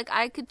characters, like,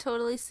 I could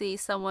totally see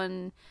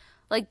someone,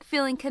 like,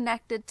 feeling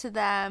connected to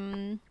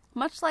them,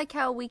 much like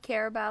how we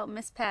care about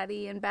Miss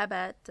Patty and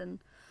Babette and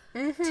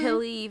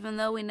Tilly, even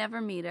though we never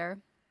meet her.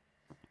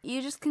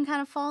 You just can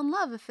kind of fall in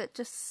love if it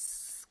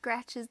just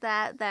scratches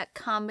that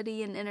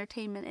comedy and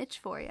entertainment itch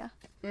for you.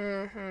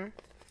 Mm-hmm.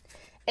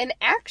 And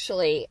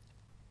actually,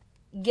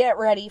 get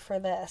ready for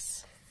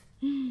this.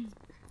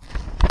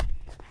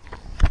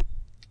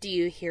 Do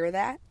you hear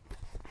that?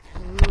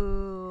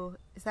 Ooh.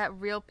 Is that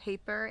real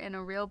paper in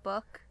a real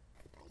book?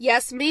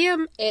 Yes,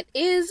 ma'am. It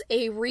is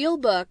a real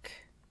book.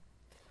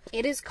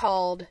 It is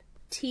called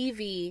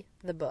TV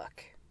the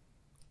Book.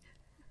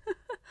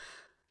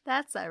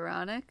 That's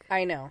ironic.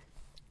 I know.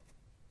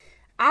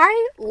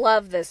 I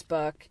love this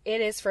book.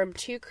 It is from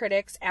two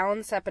critics,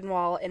 Alan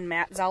Sepinwall and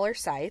Matt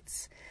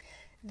Zoller-Seitz.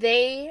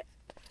 They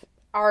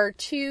are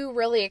two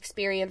really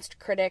experienced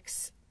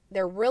critics.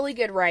 They're really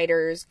good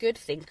writers, good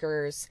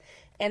thinkers,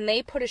 and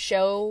they put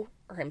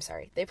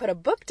they put a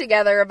book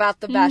together about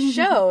the best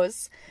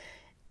shows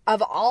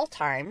of all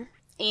time.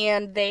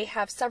 And they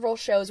have several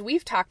shows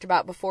we've talked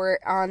about before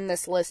on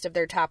this list of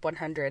their top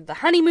 100. The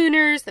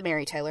Honeymooners, The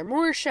Mary Tyler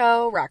Moore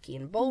Show, Rocky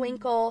and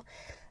Bullwinkle,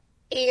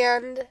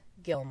 and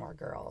Gilmore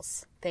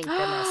Girls. Thank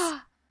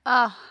goodness.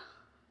 Oh,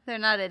 they're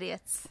not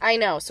idiots. I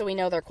know, so we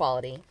know their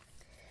quality.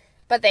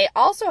 But they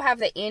also have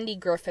the Andy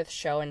Griffith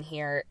Show in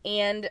here,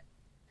 and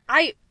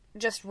I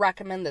just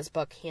recommend this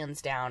book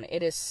hands down.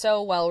 It is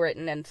so well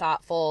written and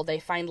thoughtful. They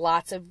find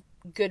lots of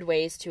good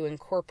ways to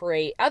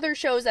incorporate other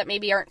shows that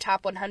maybe aren't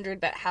top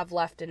 100 but have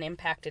left an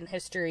impact in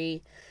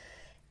history.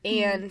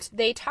 And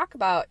they talk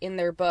about in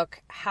their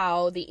book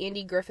how the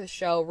Andy Griffith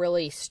Show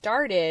really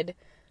started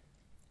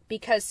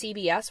because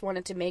CBS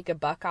wanted to make a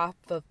buck off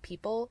of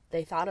people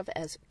they thought of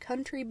as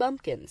country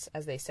bumpkins,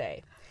 as they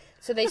say.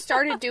 So they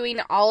started doing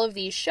all of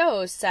these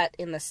shows set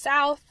in the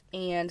South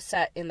and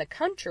set in the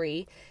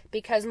country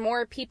because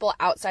more people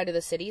outside of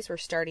the cities were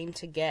starting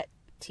to get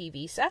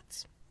TV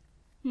sets.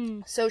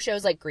 So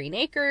shows like Green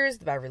Acres,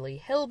 the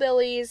Beverly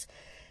Hillbillies,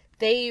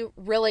 they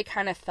really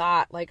kind of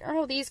thought, like,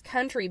 oh, these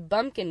country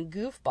bumpkin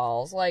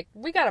goofballs, like,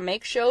 we gotta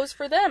make shows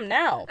for them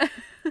now.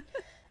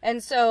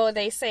 And so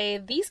they say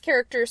these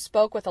characters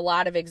spoke with a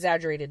lot of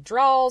exaggerated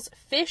drawls,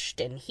 fished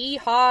and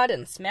hee-hawed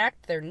and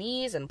smacked their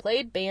knees and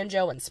played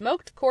banjo and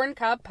smoked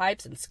corncob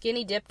pipes and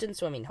skinny dipped in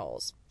swimming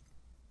holes.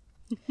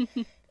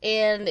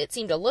 And it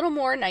seemed a little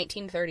more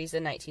 1930s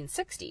than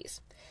 1960s.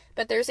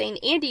 But they're saying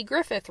Andy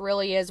Griffith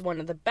really is one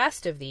of the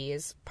best of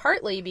these,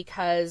 partly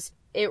because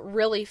it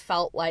really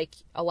felt like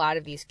a lot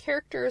of these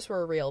characters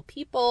were real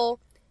people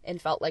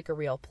and felt like a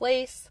real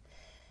place.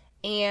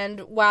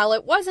 And while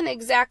it wasn't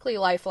exactly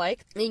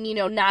lifelike,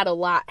 and, not a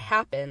lot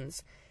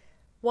happens,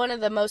 one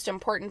of the most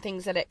important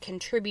things that it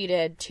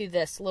contributed to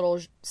this little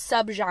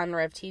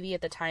subgenre of TV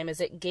at the time is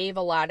it gave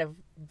a lot of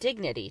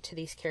dignity to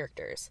these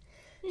characters.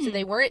 So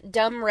they weren't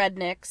dumb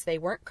rednecks, they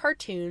weren't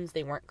cartoons,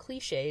 they weren't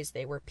cliches,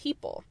 they were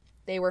people.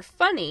 They were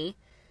funny,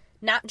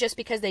 not just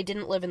because they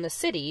didn't live in the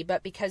city,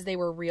 but because they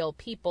were real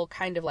people,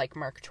 kind of like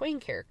Mark Twain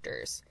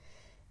characters.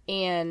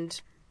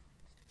 And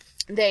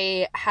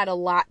they had a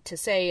lot to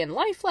say in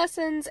life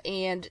lessons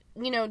and,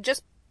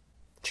 just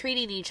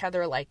treating each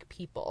other like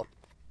people.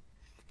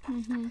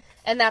 Mm-hmm.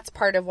 And that's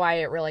part of why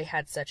it really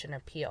had such an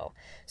appeal.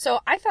 So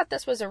I thought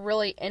this was a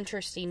really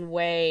interesting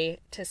way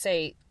to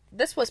say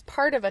this was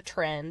part of a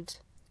trend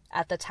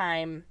at the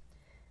time,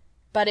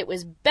 but it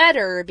was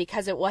better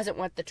because it wasn't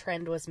what the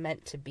trend was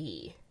meant to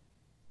be.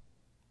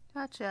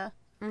 Gotcha.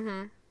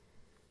 Mm-hmm.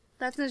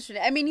 That's interesting.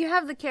 I mean, you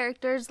have the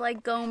characters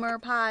like Gomer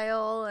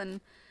Pyle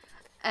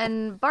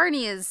and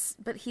Barney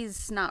but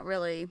he's not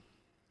really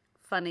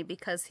funny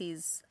because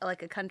he's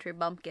like a country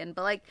bumpkin.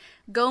 But like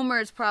Gomer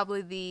is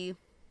probably the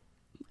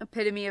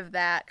epitome of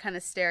that kind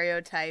of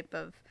stereotype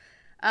of,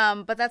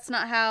 but that's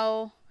not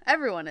how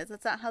everyone is.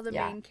 That's not how the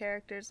main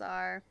characters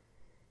are.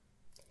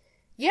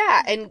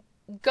 Yeah, and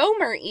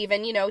Gomer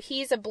even,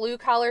 he's a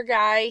blue-collar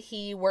guy.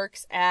 He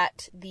works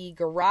at the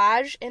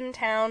garage in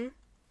town.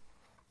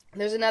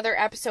 There's another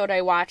episode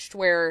I watched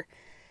where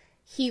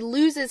he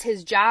loses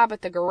his job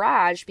at the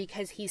garage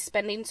because he's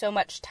spending so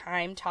much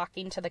time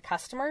talking to the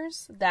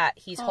customers that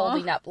he's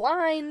holding up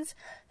lines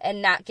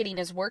and not getting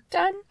his work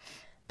done.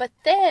 But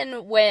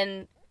then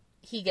when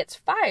he gets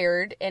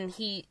fired and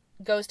he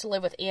goes to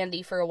live with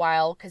Andy for a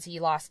while because he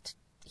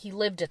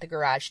lived at the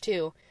garage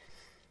too.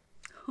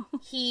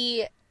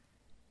 He's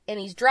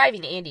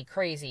driving Andy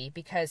crazy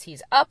because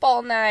he's up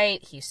all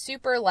night, he's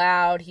super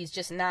loud, he's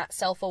just not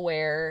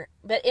self-aware,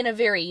 but in a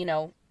very,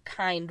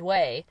 kind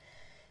way.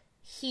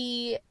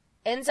 He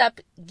ends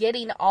up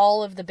getting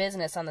all of the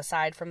business on the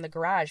side from the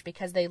garage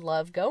because they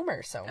love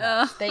Gomer so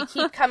much. They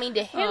keep coming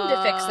to him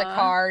to fix the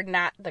car,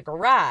 not the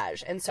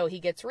garage. And so he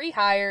gets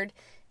rehired.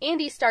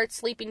 Andy starts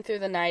sleeping through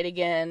the night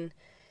again.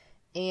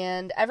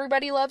 And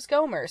everybody loves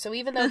Gomer. So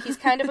even though he's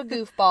kind of a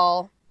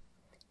goofball,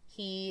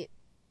 he,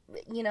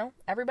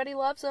 everybody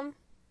loves him.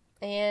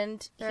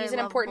 And he's an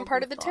important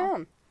part of the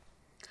town.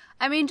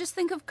 I mean, just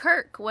think of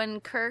Kirk.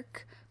 When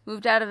Kirk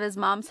moved out of his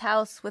mom's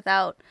house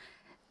without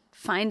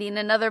finding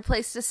another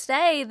place to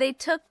stay, they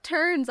took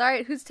turns. All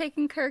right, who's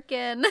taking Kirk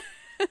in?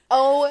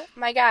 Oh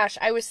my gosh,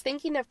 I was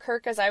thinking of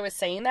Kirk as I was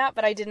saying that,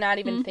 but I did not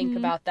even think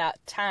about that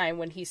time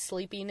when he's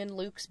sleeping in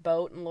Luke's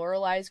boat in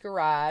Lorelei's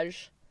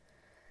garage.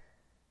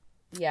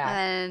 Yeah.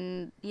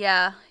 And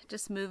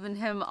just moving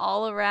him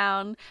all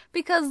around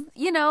because,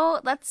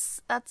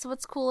 that's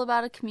what's cool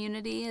about a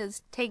community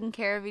is taking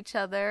care of each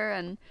other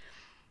and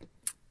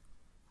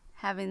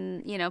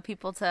having,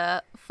 people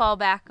to fall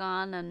back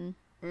on. And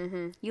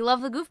you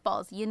love the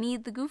goofballs. You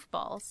need the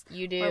goofballs.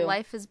 You do. Or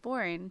life is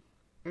boring.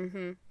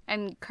 Mm-hmm.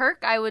 And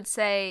Kirk, I would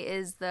say,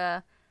 is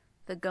the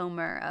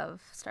Gomer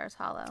of Stars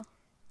Hollow.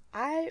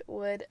 I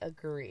would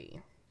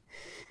agree.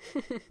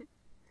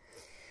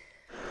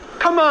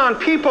 Come on,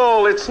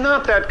 people, it's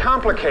not that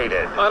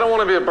complicated. I don't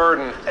want to be a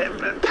burden.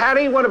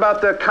 Patty, what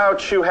about the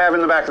couch you have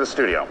in the back of the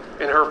studio?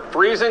 In her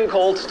freezing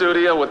cold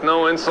studio with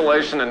no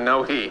insulation and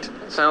no heat.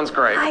 Sounds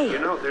great. Hi.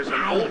 There's an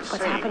Hi, old what's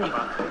saying happening?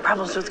 about-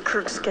 Problems with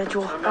Kirk's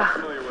schedule.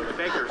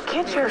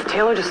 Can't Sheriff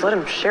Taylor just let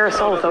him share a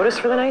cell with Otis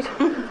for the night?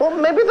 Well,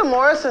 maybe the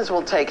Morrisons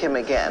will take him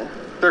again.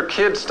 Their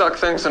kid stuck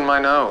things in my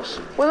nose.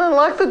 Well, then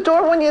lock the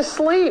door when you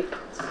sleep.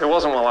 It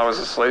wasn't while I was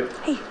asleep.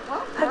 Hey,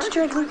 how'd you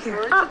drag Luke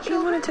here? He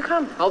wanted to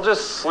come. I'll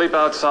just sleep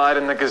outside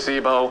in the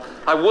gazebo.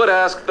 I would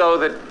ask, though,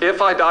 that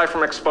if I die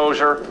from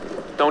exposure,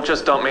 don't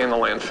just dump me in the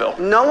landfill.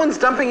 No one's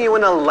dumping you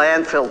in a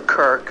landfill,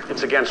 Kirk.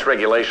 It's against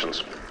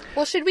regulations.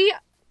 Well, should we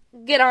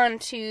get on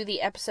to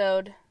the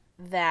episode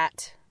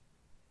that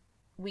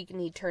We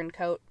Need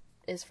Turncoat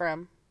is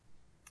from?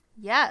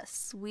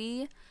 Yes,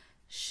 we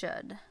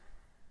should.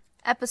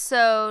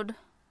 Episode...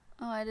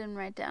 Oh, I didn't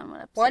write down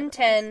what episode.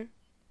 110.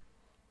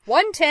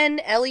 110,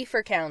 Ellie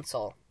for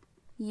Council.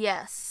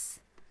 Yes.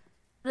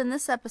 In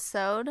this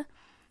episode,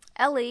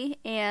 Ellie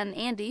and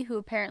Andy, who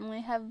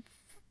apparently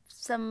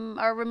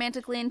are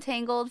romantically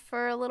entangled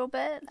for a little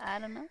bit. I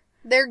don't know.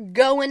 They're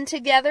going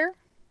together,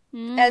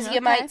 as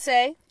you might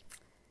say.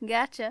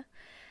 Gotcha.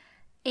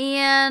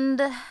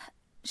 And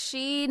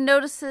she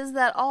notices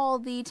that all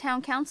the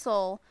town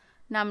council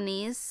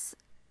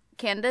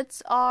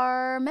candidates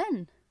are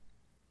men.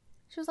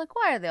 She was like,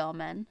 why are they all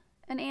men?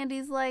 And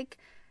Andy's like,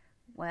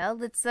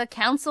 well, it's a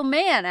council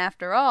man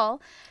after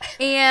all.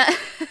 And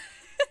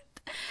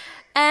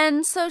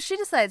and so she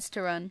decides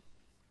to run.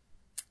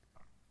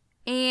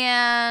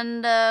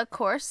 And, of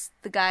course,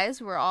 the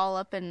guys were all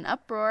up in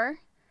uproar.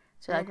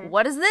 So like,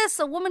 what is this?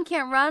 A woman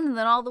can't run. And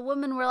then all the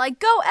women were like,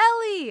 go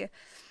Ellie!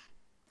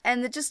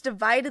 And it just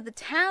divided the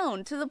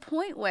town to the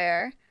point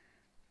where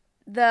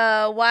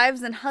the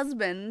wives and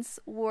husbands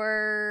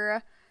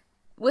were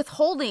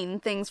withholding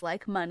things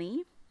like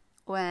money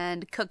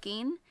and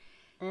cooking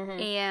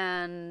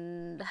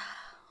And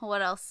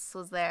what else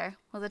was there?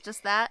 Was it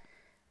just that?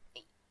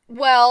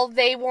 Well,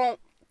 they won't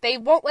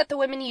let the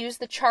women use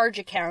the charge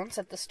accounts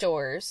at the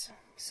stores.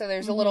 So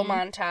there's a little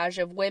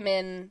montage of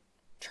women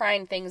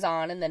trying things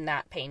on and then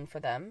not paying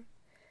for them.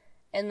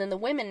 And then the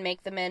women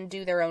make the men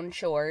do their own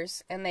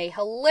chores, and they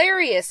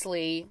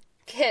hilariously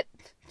get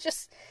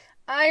just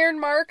iron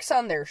marks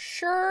on their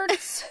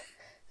shirts.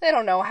 They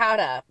don't know how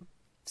to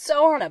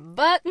sew on a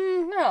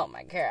button. Oh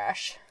my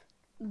gosh.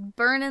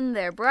 Burning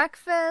their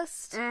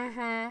breakfast.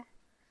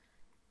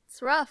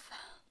 It's rough.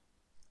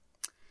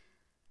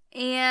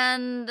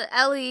 And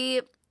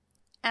Ellie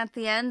at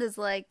the end is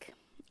like,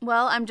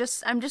 well, I'm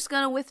just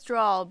gonna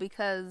withdraw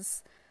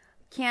because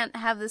can't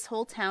have this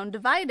whole town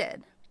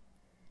divided.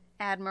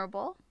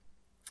 Admirable.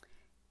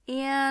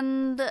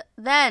 And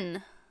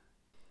then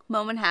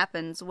moment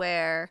happens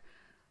where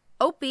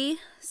Opie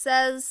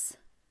says,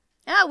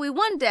 "Yeah, we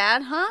won,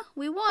 Dad, huh?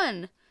 We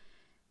won."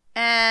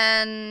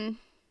 And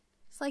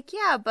it's like,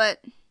 yeah,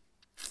 but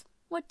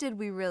what did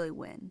we really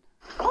win?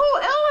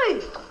 Oh,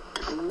 Ellie!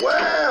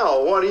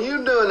 Well, what are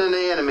you doing in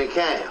the enemy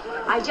camp?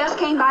 I just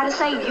came by to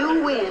say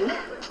you win.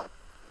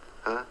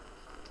 Huh?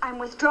 I'm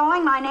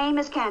withdrawing my name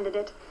as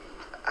candidate.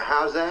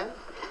 How's that?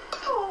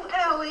 Oh,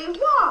 Ellie,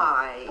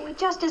 why? Oh, it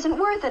just isn't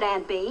worth it,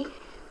 Aunt Bee.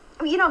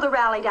 You know the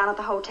rally down at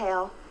the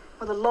hotel,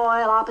 where the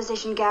loyal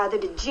opposition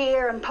gathered to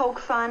jeer and poke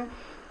fun?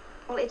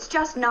 Well, it's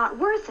just not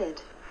worth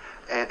it.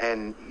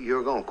 And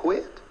you're gonna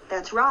quit?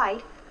 That's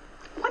right.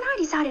 When I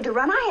decided to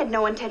run, I had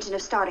no intention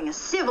of starting a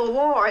civil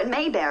war in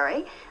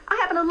Mayberry. I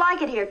happen to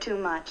like it here too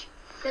much.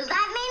 Does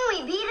that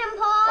mean we beat him,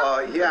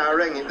 Paul? Yeah, I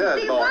reckon it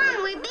does, We boy.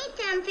 won. We beat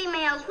them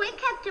females. We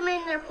kept them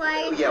in their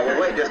place. Yeah,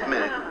 well, wait just a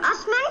minute.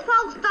 Us men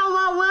folks don't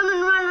want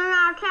women running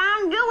our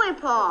town, do we,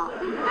 Paul?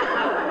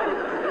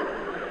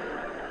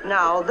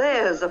 Now,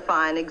 there's a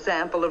fine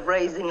example of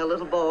raising a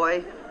little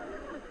boy.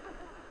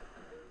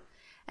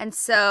 And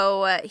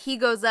so he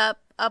goes up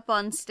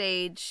on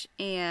stage,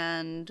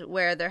 and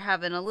where they're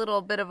having a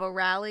little bit of a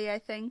rally, I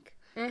think.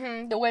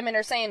 The women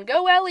are saying,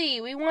 "Go, Ellie,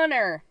 we won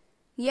her."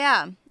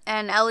 Yeah,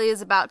 and Ellie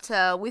is about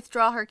to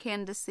withdraw her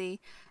candidacy,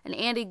 and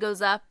Andy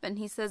goes up and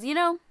he says, you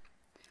know,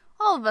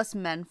 all of us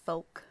men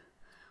folk,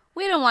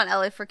 we don't want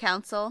Ellie for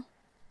council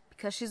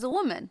because she's a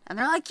woman. And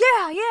they're like,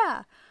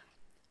 yeah.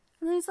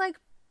 And then he's like,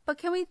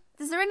 but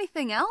is there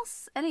anything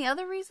else? Any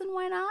other reason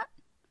why not?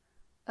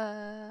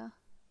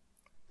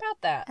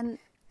 About that. And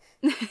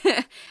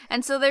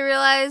and so they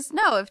realize,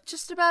 no, it's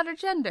just about her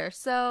gender,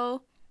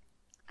 so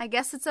I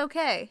guess it's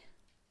okay.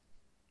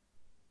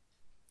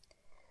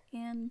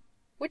 And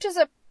which is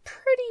a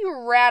pretty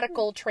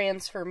radical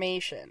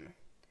transformation,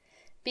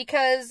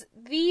 because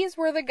these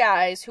were the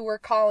guys who were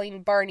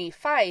calling Barney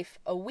Fife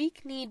a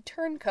weak-kneed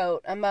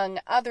turncoat, among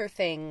other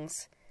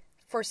things,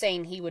 for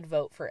saying he would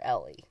vote for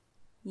Ellie.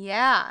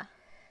 Yeah.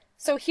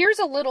 So here's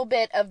a little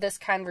bit of this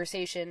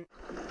conversation.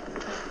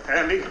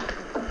 Andy,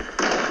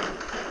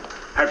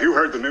 have you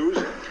heard the news?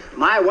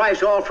 My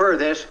wife's all for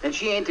this, and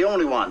she ain't the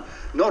only one.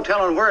 No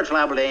telling where it's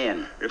liable to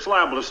end. It's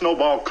liable to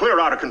snowball clear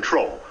out of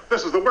control.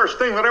 This is the worst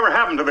thing that ever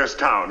happened to this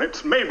town.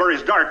 It's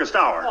Mayberry's darkest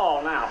hour.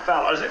 Oh, now,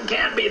 fellas, it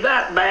can't be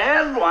that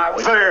bad. Why,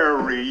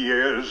 There he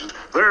is.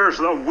 There's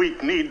the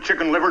weak-kneed,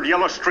 chicken-livered,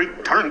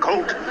 yellow-streaked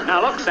turncoat.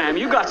 Now, look, Sam,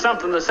 you got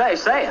something to say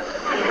it.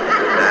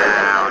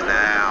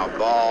 Now,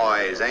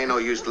 boys, ain't no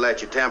use to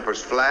let your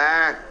tempers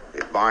flare.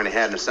 If Barney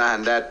hadn't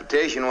signed that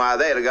petition, why,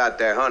 they'd have got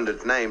their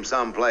 100th name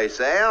someplace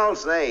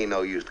else. They ain't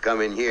no use to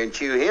come in here and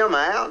chew him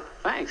out.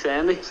 Thanks,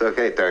 Andy. It's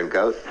okay,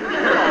 turncoat. All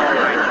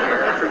right,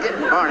 here.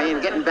 Forgetting Barney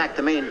and getting back to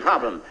the main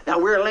problem. Now,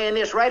 we're laying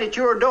this right at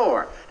your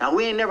door. Now,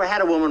 we ain't never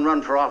had a woman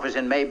run for office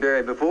in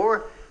Mayberry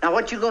before. Now,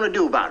 what you gonna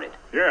do about it?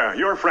 Yeah,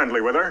 you're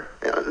friendly with her.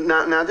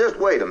 Now, just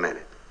wait a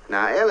minute.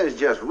 Now, Ellie's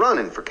just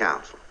running for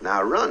council.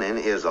 Now, running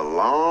is a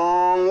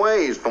long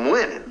ways from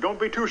winning. Don't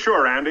be too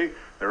sure, Andy.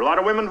 There are a lot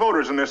of women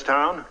voters in this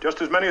town, just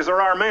as many as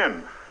there are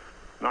men.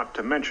 Not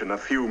to mention a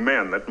few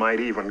men that might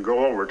even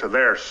go over to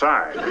their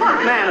side.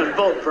 What man would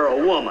vote for a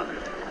woman?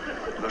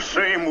 The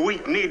same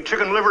weak-kneed,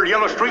 chicken-livered,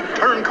 yellow-streaked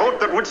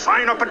turncoat that would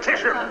sign a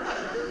petition.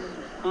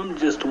 I'm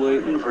just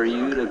waiting for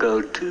you to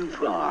go too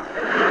far.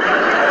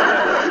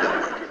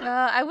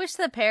 I wish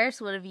that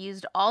Paris would have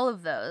used all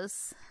of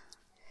those.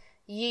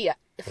 Yeah.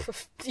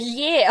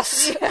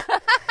 Yes.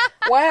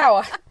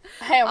 Wow.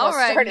 I almost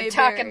started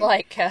talking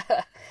like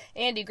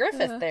Andy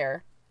Griffith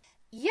there.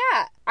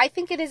 Yeah, I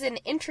think it is an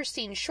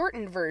interesting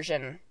shortened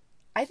version.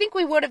 I think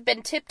we would have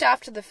been tipped off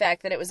to the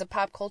fact that it was a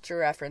pop culture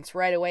reference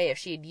right away if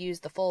she had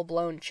used the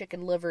full-blown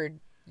chicken-livered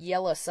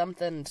yellow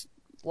something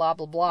blah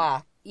blah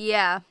blah.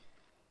 Yeah.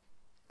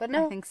 But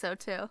no. I think so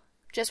too.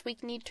 Just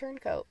weak-kneed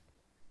turncoat.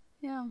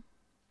 Yeah.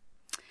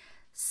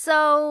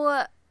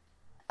 So,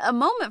 a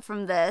moment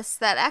from this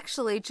that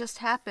actually just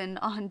happened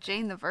on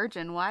Jane the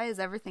Virgin. Why is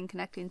everything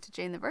connecting to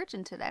Jane the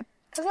Virgin today?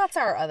 Because that's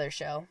our other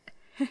show.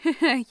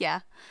 Yeah.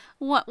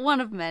 One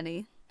of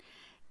many.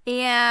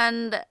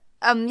 And,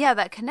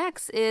 that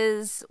connects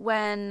is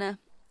when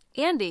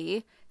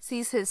Andy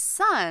sees his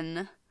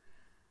son,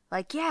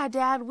 like, yeah,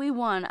 Dad, we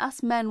won.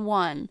 Us men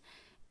won.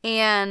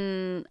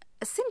 And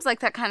it seems like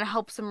that kind of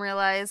helps him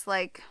realize,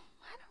 like,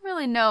 I don't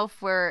really know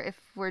if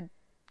we're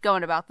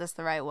going about this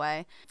the right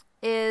way,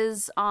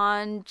 is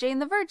on Jane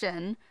the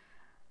Virgin.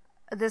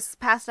 This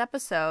past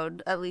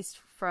episode, at least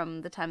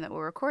from the time that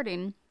we're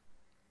recording,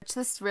 which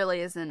this really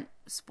isn't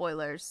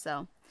spoilers,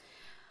 so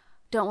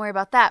don't worry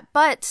about that.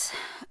 But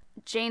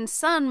Jane's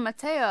son,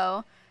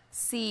 Mateo,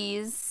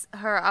 sees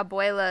her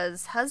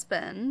abuela's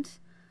husband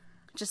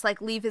just, like,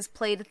 leave his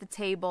plate at the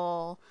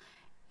table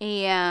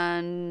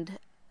and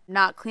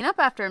not clean up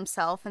after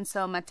himself. And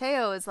so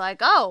Mateo is like,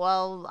 oh,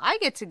 well, I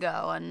get to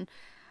go, and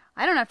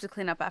I don't have to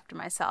clean up after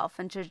myself.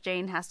 And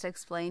Jane has to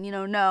explain,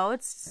 no,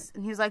 it's...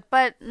 And he's like,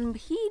 but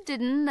he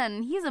didn't,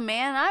 and he's a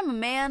man, I'm a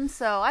man,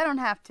 so I don't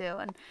have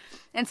to.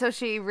 And so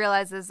she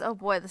realizes, oh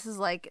boy, this is,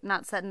 like,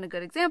 not setting a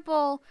good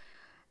example,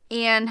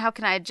 and how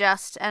can I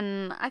adjust?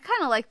 And I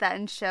kind of like that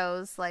in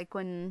shows, like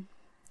when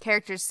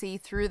characters see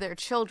through their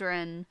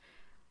children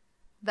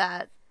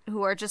that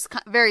who are just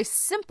very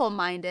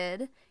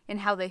simple-minded in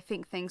how they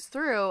think things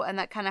through, and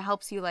that kind of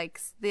helps you, like,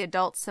 the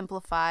adults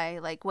simplify,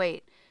 like,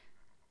 wait,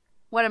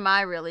 what am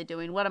I really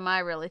doing? What am I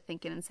really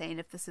thinking and saying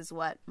if this is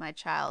what my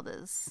child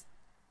is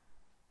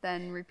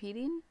then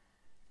repeating?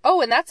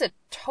 Oh, and that's a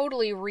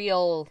totally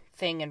real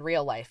thing in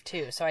real life,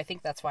 too. So I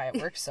think that's why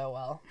it works so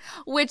well.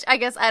 Which, I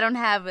guess I don't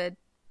have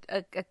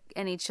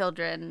any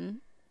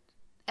children,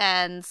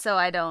 and so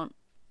I don't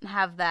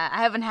have that.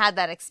 I haven't had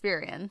that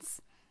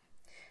experience.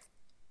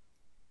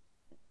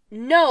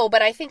 No,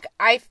 but I think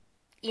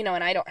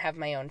and I don't have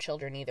my own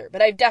children either,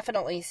 but I've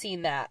definitely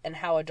seen that and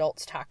how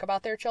adults talk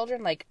about their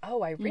children. Like,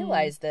 oh, I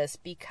realized this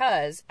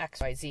because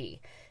XYZ,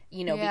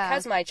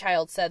 because my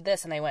child said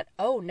this, and I went,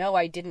 oh, no,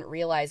 I didn't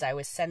realize I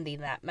was sending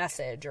that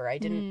message, or I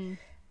didn't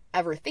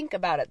ever think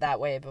about it that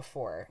way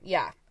before.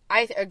 Yeah,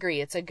 I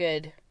agree. It's a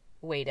good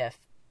way to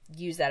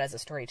use that as a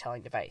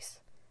storytelling device.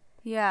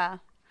 Yeah.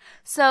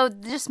 So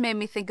it just made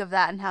me think of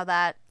that and how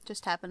that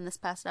just happened this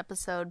past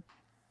episode.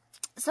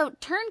 So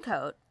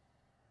turncoat,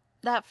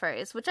 that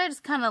phrase, which I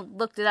just kind of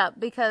looked it up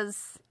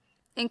because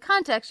in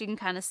context you can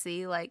kind of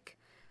see, like,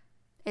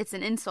 it's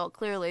an insult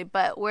clearly,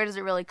 but where does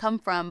it really come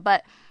from?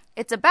 But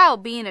it's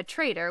about being a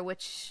traitor,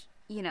 which,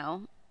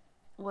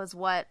 was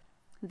what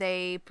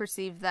they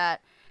perceived that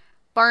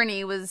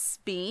Barney was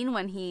being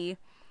when he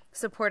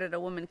supported a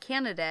woman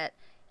candidate.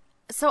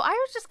 So I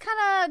was just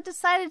kind of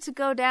decided to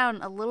go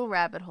down a little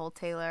rabbit hole,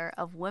 Taylor,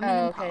 of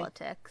women in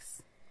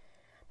politics.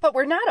 But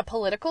we're not a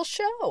political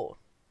show.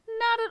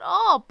 Not at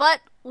all,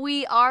 but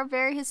we are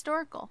very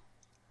historical.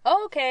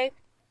 Okay,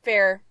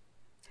 fair.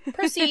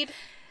 Proceed.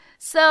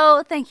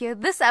 So, thank you.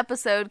 This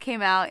episode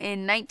came out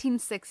in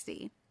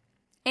 1960.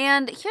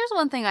 And here's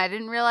one thing I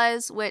didn't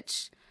realize,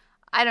 which,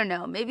 I don't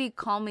know, maybe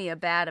call me a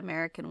bad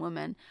American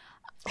woman,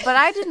 but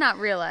I did not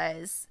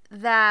realize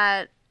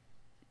that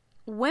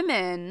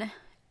women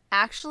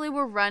actually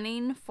were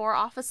running for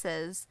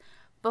offices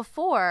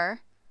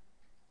before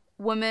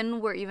women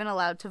were even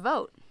allowed to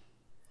vote.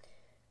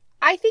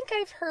 I think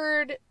I've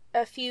heard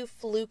a few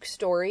fluke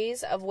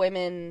stories of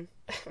women,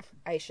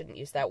 I shouldn't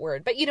use that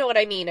word, but you know what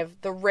I mean, of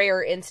the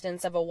rare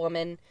instance of a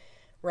woman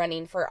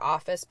running for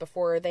office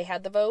before they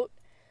had the vote,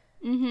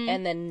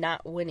 and then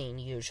not winning,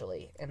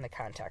 usually, in the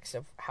context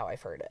of how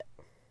I've heard it.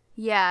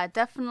 Yeah,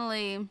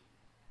 definitely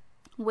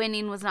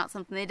winning was not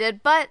something they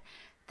did, but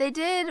they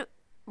did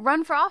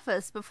run for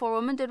office before,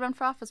 women did run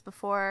for office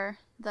before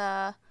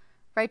the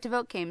right to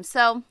vote came,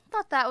 so I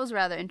thought that was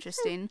rather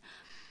interesting.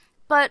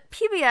 But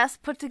PBS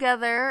put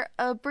together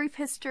a brief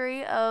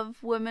history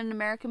of women in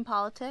American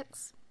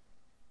politics.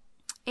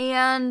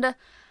 And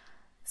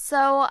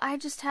so I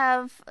just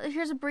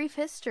here's a brief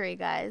history,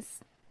 guys.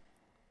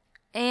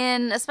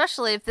 And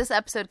especially if this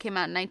episode came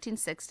out in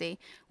 1960,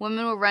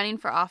 women were running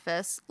for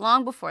office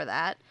long before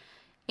that.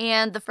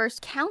 And the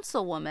first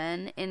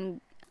councilwoman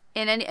in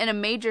a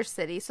major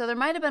city, so there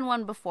might have been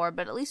one before,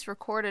 but at least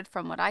recorded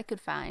from what I could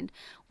find,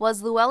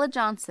 was Luella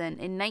Johnson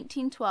in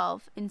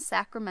 1912 in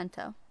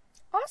Sacramento.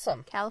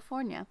 Awesome.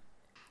 California.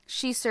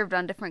 She served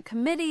on different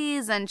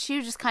committees, and she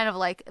was just kind of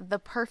like the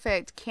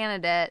perfect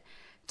candidate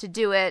to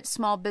do it.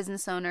 Small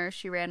business owner.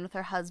 She ran with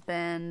her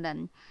husband,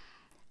 and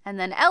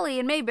then Ellie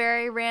in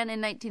Mayberry ran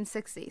in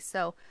 1960.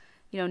 So,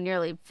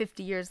 nearly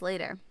 50 years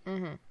later.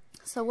 Mm-hmm.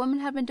 So women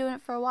have been doing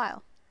it for a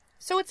while.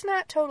 So it's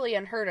not totally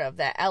unheard of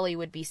that Ellie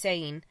would be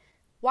saying,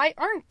 why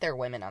aren't there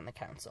women on the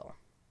council?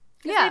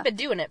 Because they've been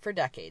doing it for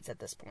decades at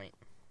this point.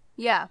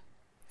 Yeah.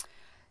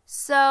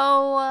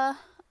 So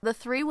the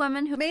three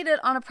women who made it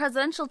on a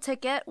presidential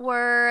ticket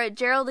were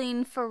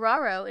Geraldine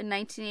Ferraro in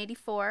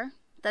 1984,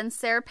 then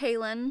Sarah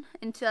Palin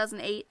in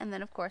 2008, and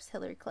then, of course,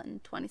 Hillary Clinton in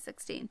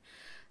 2016.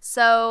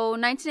 So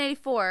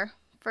 1984,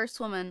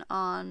 first woman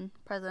on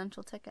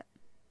presidential ticket.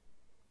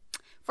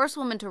 First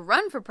woman to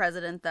run for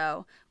president,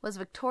 though, was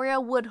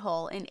Victoria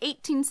Woodhull in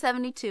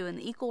 1872 in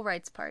the Equal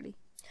Rights Party.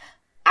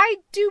 I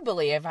do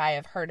believe I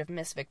have heard of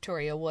Miss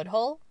Victoria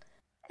Woodhull.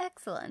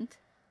 Excellent.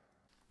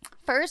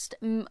 First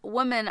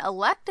woman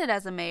elected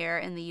as a mayor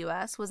in the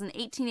U.S. was in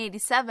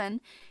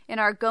 1887 in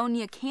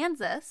Argonia,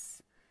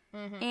 Kansas,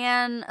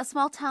 and a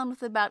small town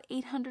with about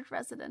 800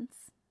 residents.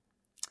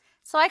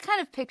 So I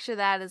kind of picture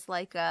that as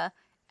like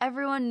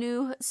everyone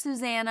knew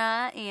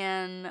Susanna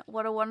and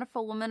what a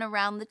wonderful woman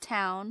around the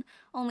town.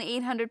 Only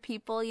 800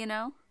 people, you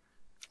know?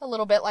 A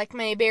little bit like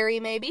Mayberry,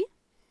 maybe?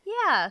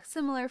 Yeah,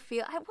 similar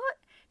feel. What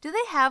do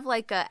they have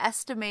like a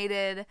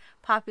estimated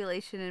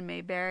population in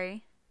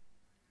Mayberry?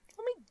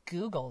 Let me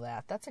Google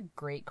that. That's a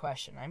great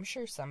question. I'm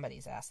sure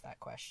somebody's asked that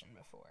question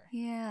before.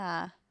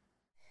 Yeah.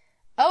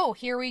 Oh,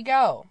 here we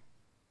go.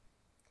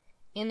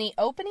 In the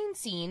opening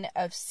scene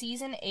of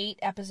Season 8,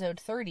 Episode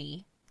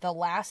 30, the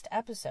last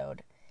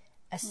episode,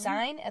 a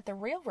sign at the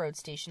railroad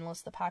station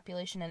lists the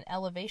population and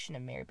elevation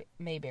of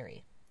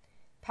Mayberry.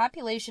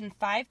 Population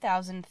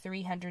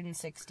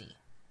 5,360.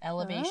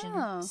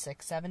 Elevation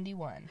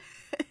 671.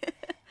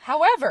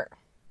 However,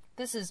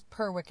 this is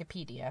per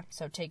Wikipedia,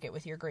 so take it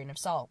with your grain of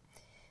salt.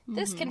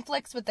 This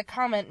conflicts with the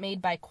comment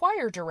made by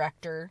choir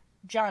director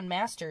John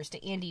Masters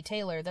to Andy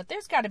Taylor that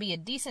there's got to be a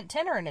decent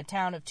tenor in a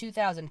town of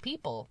 2,000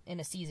 people in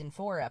a Season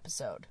 4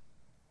 episode.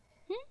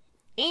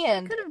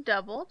 And could have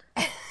doubled.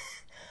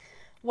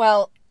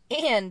 Well,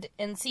 and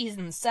in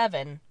Season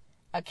 7,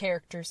 a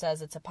character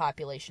says it's a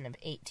population of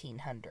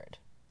 1,800.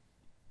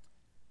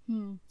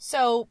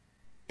 So,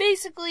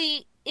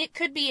 basically, it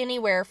could be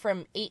anywhere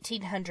from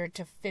 1,800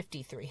 to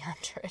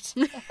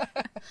 5,300.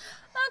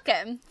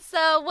 Okay,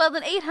 so, well,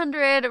 then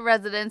 800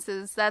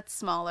 residences, that's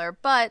smaller,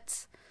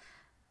 but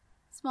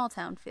small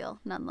town feel,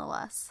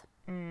 nonetheless.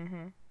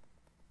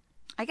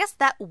 I guess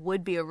that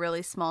would be a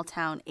really small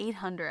town,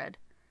 800.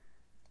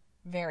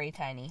 Very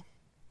tiny.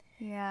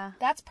 Yeah.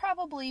 That's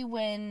probably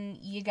when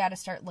you got to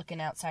start looking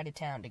outside of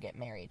town to get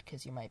married,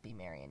 because you might be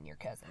marrying your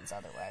cousins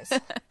otherwise.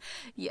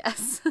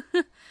 Yes.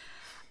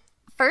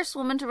 First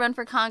woman to run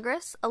for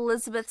Congress,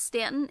 Elizabeth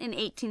Stanton in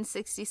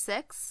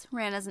 1866,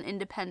 ran as an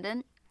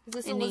independent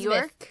in New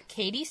York.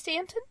 Katie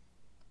Stanton?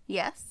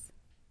 Yes.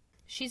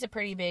 She's a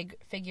pretty big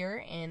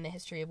figure in the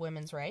history of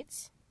women's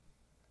rights.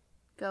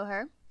 Go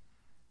her.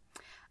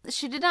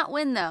 She did not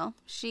win, though.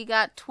 She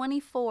got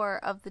 24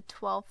 of the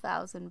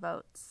 12,000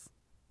 votes.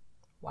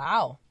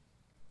 Wow.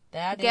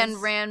 That Again,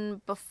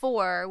 ran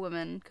before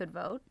women could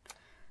vote.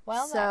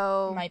 Well,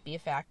 so, that might be a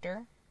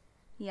factor.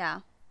 Yeah.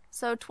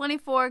 So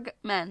 24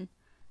 men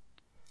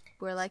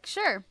were like,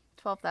 sure,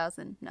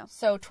 12,000, no.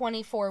 So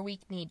 24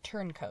 weak-kneed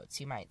turncoats,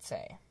 you might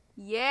say.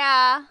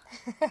 Yeah.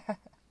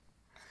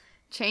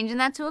 Changing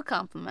that to a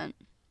compliment.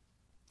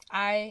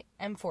 I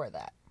am for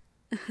that.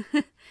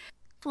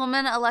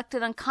 Woman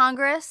elected on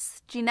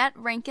Congress, Jeanette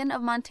Rankin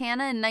of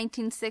Montana in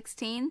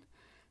 1916.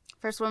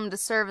 First woman to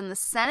serve in the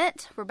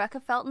Senate, Rebecca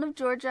Felton of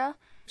Georgia.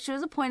 She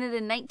was appointed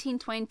in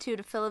 1922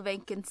 to fill a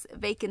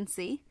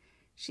vacancy.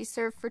 She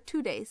served for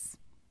 2 days.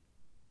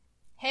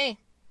 Hey,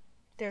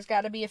 there's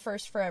got to be a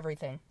first for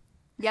everything.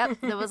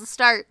 Yep, there was a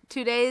start.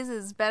 2 days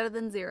is better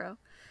than 0.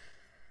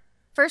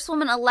 First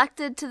woman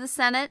elected to the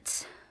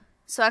Senate,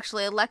 so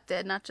actually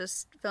elected, not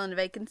just filling a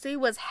vacancy,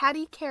 was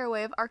Hattie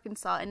Caraway of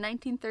Arkansas in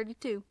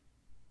 1932.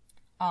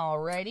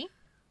 Alrighty.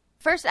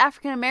 First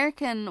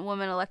African-American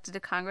woman elected to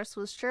Congress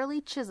was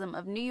Shirley Chisholm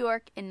of New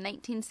York in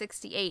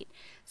 1968.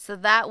 So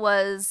that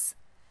was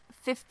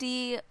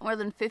more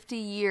than 50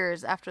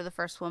 years after the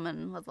first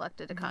woman was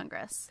elected to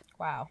Congress.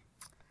 Wow.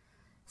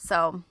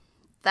 So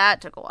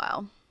that took a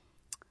while.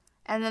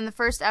 And then the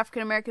first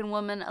African-American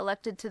woman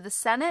elected to the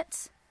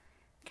Senate,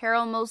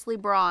 Carol Moseley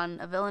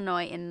Braun of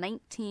Illinois in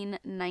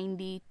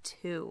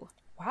 1992.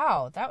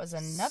 Wow, that was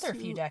another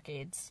few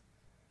decades.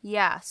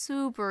 Yeah,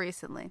 super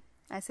recently.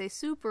 I say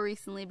super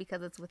recently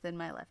because it's within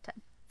my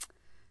lifetime.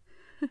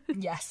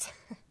 Yes.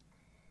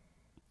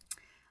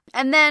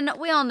 And then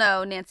we all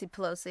know Nancy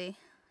Pelosi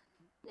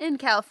in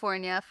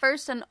California.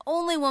 First and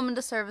only woman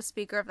to serve as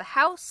Speaker of the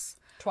House.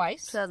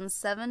 Twice.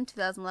 2007,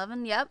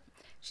 2011, yep.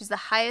 She's the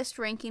highest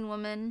ranking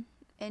woman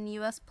in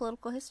U.S.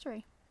 political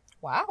history.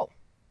 Wow.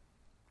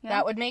 Yeah.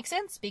 That would make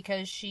sense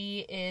because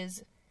she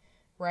is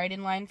right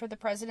in line for the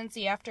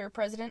presidency after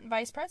president and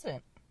vice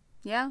president.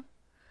 Yeah.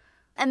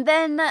 And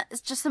then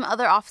just some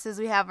other offices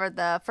we have are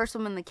the first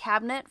woman in the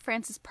cabinet,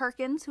 Frances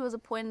Perkins, who was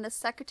appointed as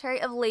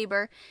Secretary of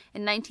Labor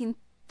in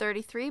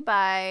 1933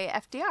 by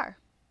FDR.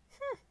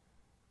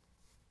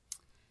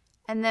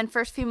 And then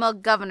first female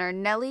governor,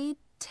 Nellie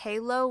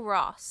Taylor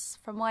Ross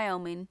from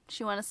Wyoming.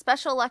 She won a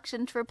special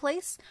election to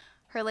replace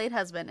her late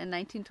husband in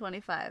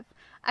 1925.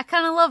 I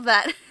kind of love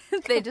that.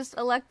 They just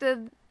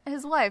elected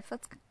his wife. I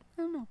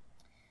don't know.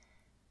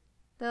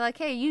 They're like,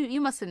 hey, you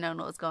must have known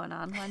what was going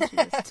on. Why don't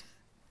you just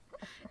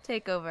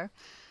take over?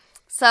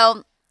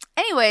 So,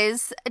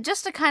 anyways,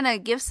 just to kind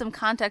of give some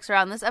context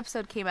around, this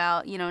episode came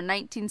out, in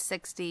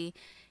 1960,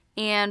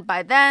 and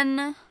by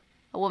then,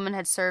 a woman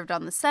had served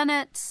on the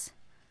Senate,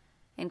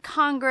 in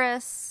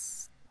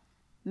Congress,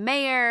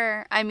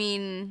 mayor. I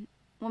mean,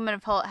 women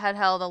had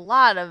held a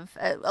lot of,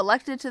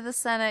 elected to the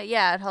Senate,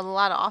 had held a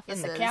lot of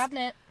offices. In the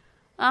cabinet.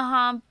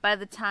 By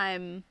the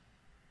time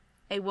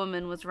a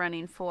woman was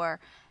running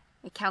for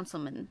a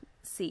councilman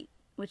seat,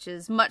 which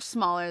is much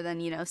smaller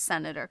than,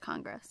 Senate or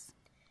Congress.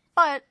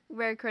 But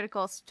very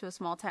critical to a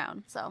small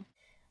town, so.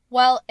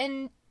 Well,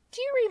 and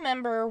do you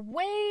remember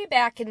way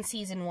back in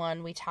season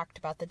 1 we talked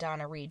about the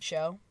Donna Reed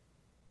show?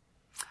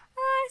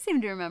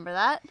 seem to remember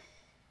that.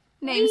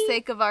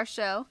 Namesake of our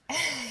show.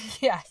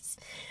 Yes.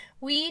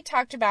 We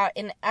talked about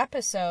an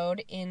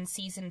episode in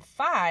season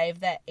 5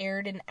 that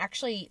aired in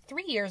actually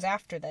 3 years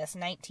after this,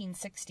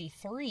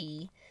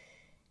 1963,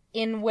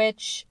 in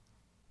which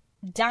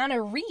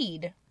Donna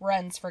Reed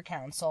runs for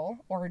council,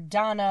 or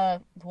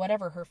Donna,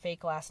 whatever her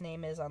fake last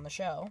name is on the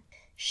show.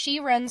 She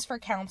runs for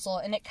council,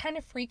 and it kind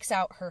of freaks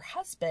out her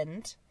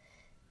husband.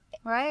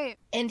 Right.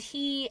 And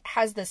he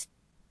has this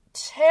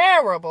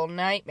terrible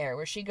nightmare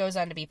where she goes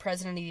on to be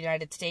president of the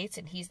United States,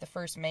 and he's the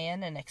first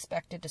man and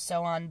expected to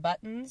sew on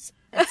buttons,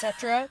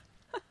 etc.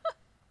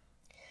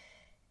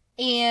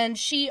 And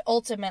she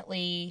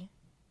ultimately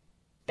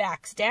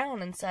backs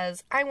down and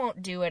says, I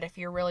won't do it if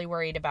you're really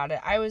worried about it.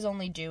 I was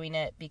only doing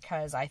it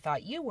because I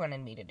thought you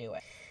wanted me to do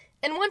it.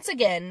 And once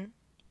again,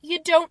 you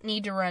don't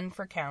need to run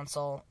for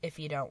council if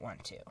you don't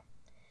want to.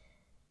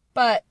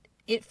 But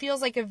it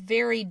feels like a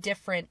very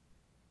different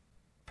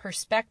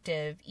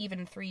perspective,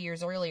 even 3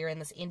 years earlier in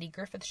this Andy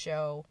Griffith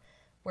Show,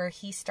 where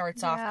he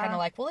starts off kind of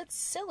like, well, it's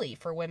silly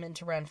for women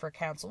to run for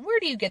council. Where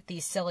do you get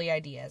these silly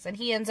ideas? And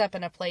he ends up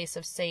in a place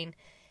of saying,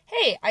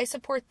 hey, I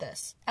support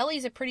this.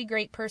 Ellie's a pretty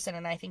great person,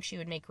 and I think she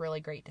would make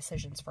really great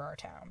decisions for our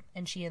town.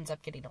 And she ends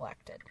up getting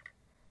elected.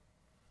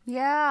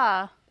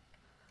 Yeah.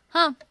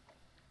 Huh.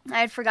 I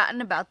had forgotten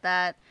about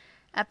that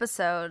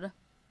episode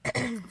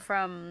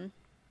from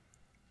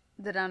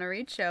the Donna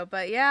Reed show.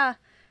 But yeah,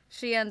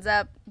 she ends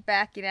up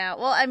backing out.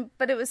 Well,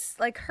 but it was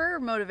like her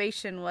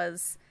motivation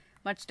was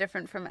much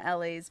different from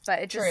Ellie's, but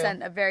it just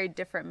sent a very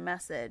different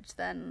message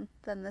than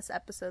this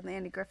episode the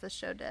Andy Griffith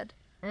Show did.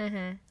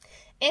 Mm-hmm.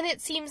 And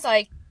it seems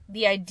like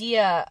the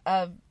idea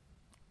of,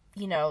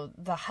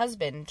 the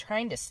husband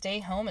trying to stay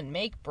home and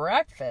make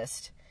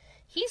breakfast,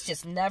 he's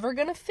just never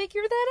going to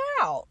figure that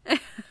out.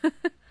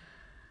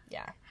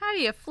 Yeah. How do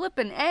you flip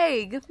an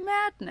egg?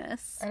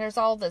 Madness. And there's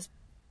all this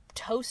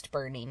toast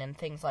burning and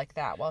things like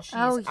that while she's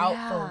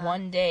out for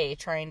one day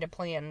trying to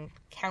plan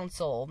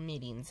council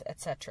meetings,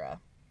 etc.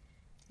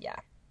 Yeah.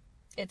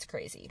 It's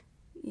crazy.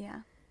 Yeah.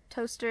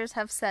 Toasters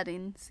have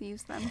settings.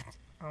 Use them.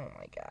 Oh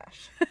my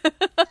gosh.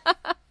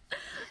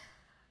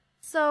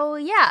 So,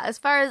 yeah, as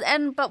far as,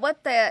 but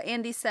what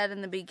Andy said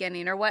in the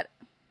beginning, or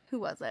who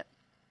was it?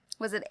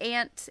 Was it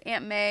Aunt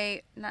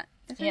May,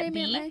 is her name Aunt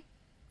May?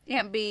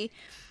 Aunt B.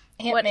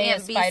 Aunt May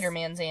is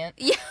Spider-Man's aunt.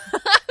 Yeah,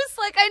 I was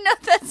like, I know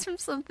that's from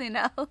something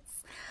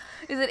else.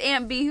 Is it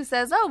Aunt B who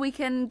says, we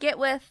can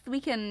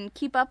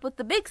keep up with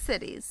the big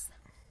cities?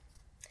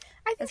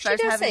 I think she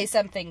does say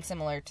something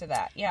similar to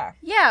that, yeah.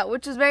 Yeah,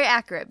 which is very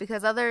accurate,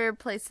 because other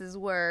places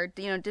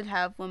did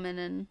have women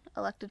in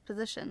elected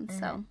positions,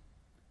 so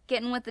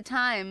getting with the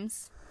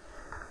times.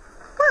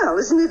 Well,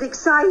 isn't it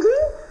exciting?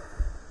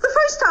 The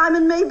first time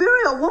in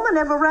Mayberry a woman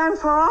ever ran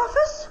for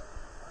office?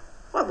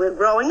 Well, we're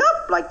growing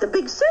up like the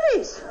big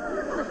cities.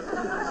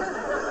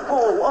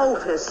 Oh,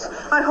 Otis,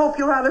 I hope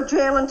you're out of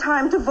jail in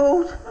time to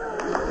vote.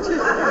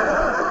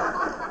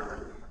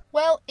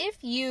 Well, if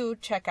you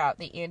check out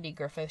the Andy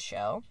Griffith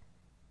Show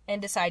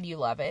and decide you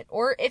love it,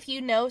 or if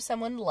you know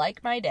someone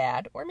like my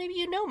dad, or maybe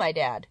you know my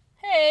dad,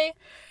 hey,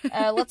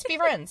 let's be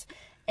friends,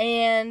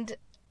 and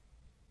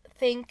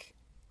think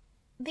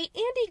the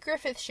Andy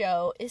Griffith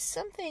Show is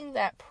something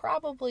that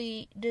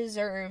probably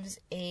deserves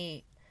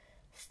a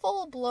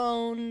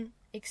full-blown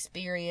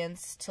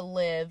experience to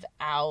live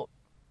out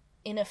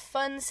in a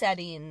fun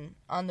setting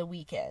on the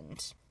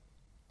weekend.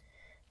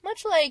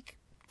 Much like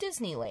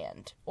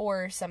Disneyland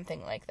or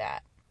something like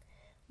that.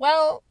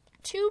 Well,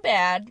 too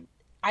bad.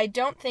 I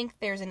don't think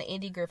there's an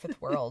Andy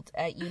Griffith World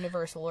at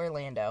Universal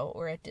Orlando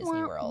or at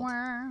Disney World.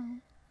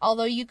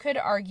 Although you could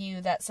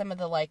argue that some of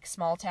the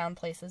small town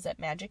places at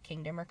Magic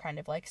Kingdom are kind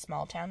of like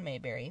small town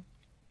Mayberry,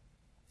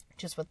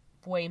 just with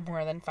way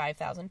more than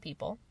 5,000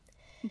 people.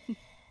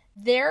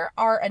 There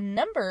are a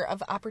number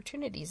of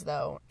opportunities,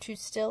 though, to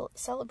still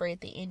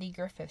celebrate the Andy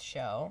Griffith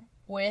Show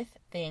with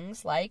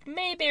things like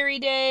Mayberry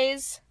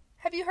Days.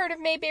 Have you heard of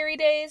Mayberry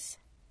Days?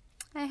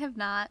 I have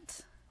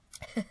not.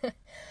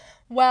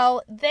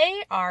 Well,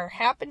 they are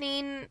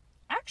happening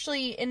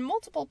actually in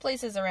multiple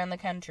places around the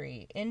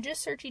country. And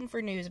just searching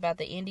for news about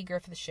the Andy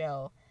Griffith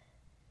Show,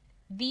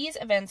 these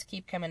events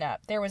keep coming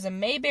up. There was a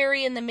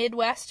Mayberry in the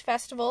Midwest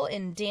Festival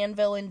in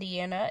Danville,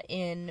 Indiana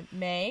in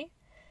May.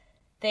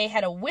 They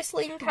had a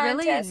whistling contest.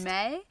 Really, in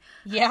May?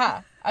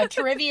 Yeah. A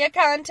trivia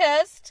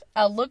contest,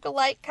 a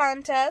look-alike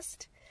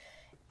contest.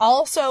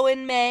 Also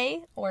in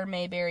May, or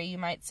Mayberry you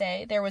might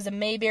say, there was a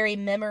Mayberry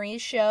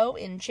Memories show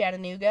in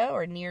Chattanooga,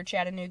 or near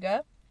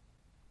Chattanooga.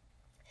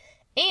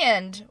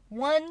 And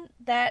one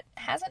that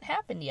hasn't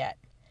happened yet.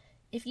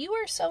 If you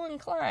are so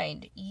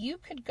inclined, you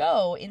could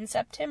go in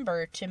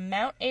September to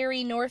Mount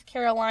Airy, North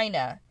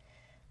Carolina,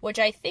 which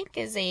I think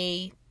is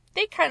they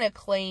kind of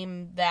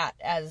claim that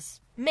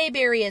as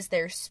Mayberry is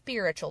their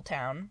spiritual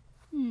town.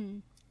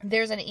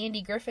 There's an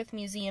Andy Griffith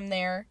Museum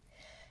there,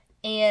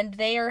 and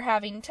they are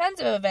having tons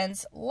of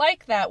events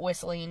like that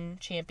whistling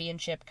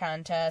championship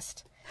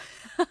contest.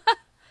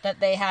 that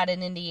they had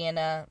in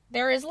Indiana.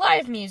 There is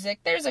live music,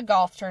 there's a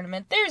golf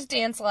tournament, there's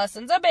dance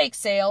lessons, a bake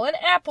sale, an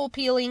apple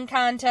peeling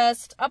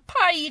contest, a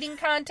pie eating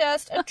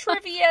contest, a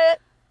trivia,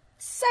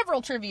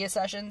 several trivia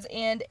sessions,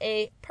 and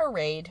a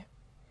parade.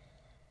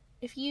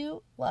 If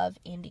you love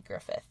Andy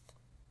Griffith,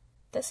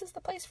 this is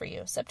the place for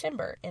you.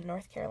 September in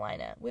North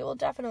Carolina. We will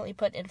definitely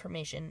put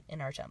information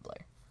in our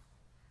Tumblr.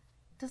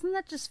 Doesn't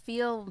that just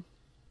feel,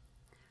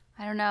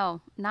 I don't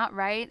know, not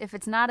right? If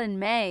it's not in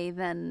May,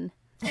 then,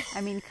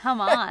 I mean,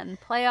 come on.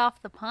 Play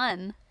off the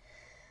pun.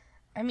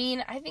 I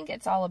mean, I think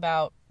it's all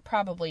about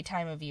probably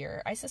time of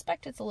year. I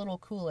suspect it's a little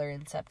cooler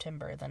in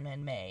September than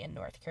in May in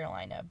North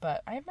Carolina,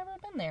 but I've never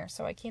been there,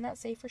 so I cannot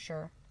say for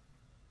sure.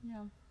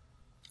 Yeah.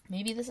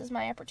 Maybe this is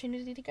my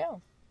opportunity to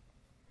go.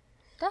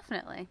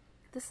 Definitely.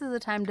 This is the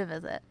time to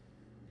visit.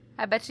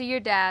 I bet you your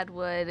dad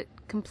would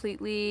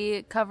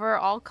completely cover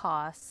all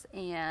costs,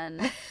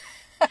 and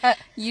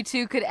you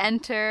two could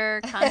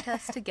enter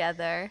contests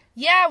together.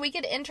 Yeah, we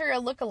could enter a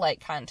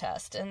look-alike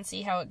contest and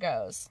see how it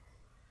goes.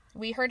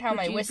 We heard how Would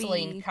my you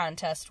whistling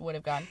contest would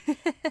have gone.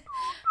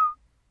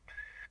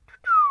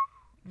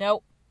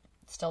 Nope.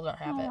 Still don't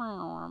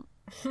have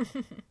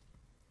it.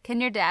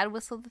 Can your dad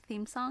whistle the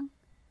theme song?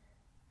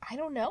 I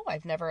don't know.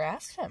 I've never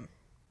asked him.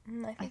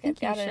 I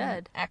think you I've got should.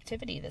 an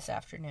activity this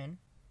afternoon.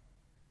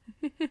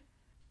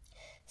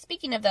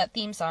 Speaking of that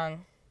theme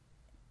song,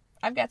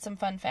 I've got some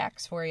fun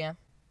facts for you.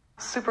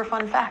 Super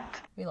fun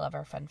fact. We love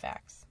our fun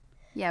facts.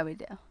 Yeah, we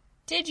do.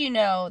 Did you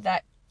know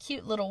that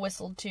cute little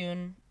whistled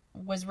tune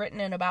was written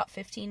in about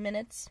 15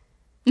 minutes?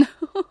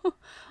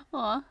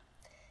 Aw.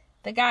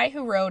 The guy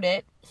who wrote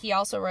it, he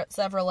also wrote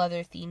several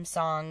other theme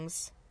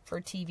songs for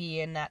TV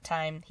in that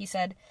time. He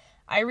said,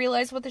 "I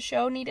realized what the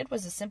show needed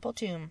was a simple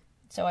tune.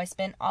 So I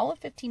spent all of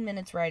 15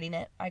 minutes writing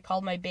it. I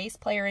called my bass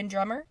player and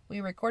drummer.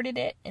 We recorded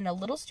it in a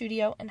little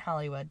studio in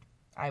Hollywood.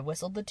 I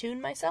whistled the tune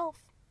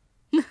myself."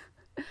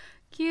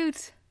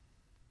 Cute.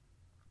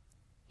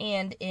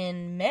 And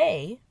in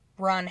May,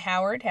 Ron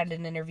Howard had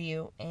an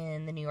interview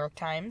in the New York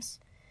Times.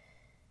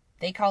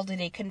 They called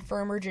it a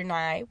confirm or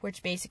deny,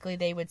 which basically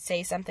they would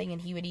say something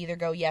and he would either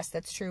go, yes,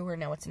 that's true, or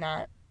no, it's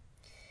not.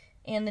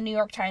 And the New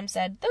York Times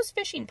said, "Those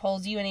fishing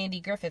poles you and Andy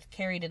Griffith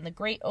carried in the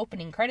great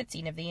opening credit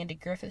scene of the Andy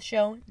Griffith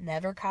Show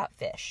never caught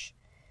fish."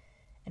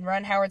 And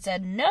Ron Howard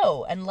said,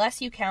 "No,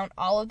 unless you count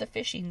all of the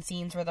fishing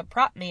scenes where the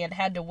prop man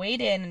had to wade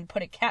in and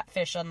put a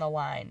catfish on the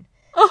line.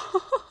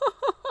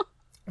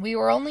 We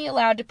were only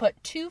allowed to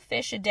put 2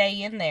 fish a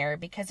day in there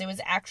because it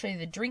was actually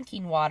the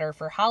drinking water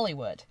for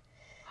Hollywood.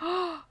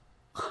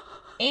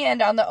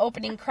 And on the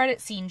opening credit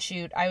scene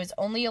shoot, I was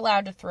only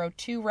allowed to throw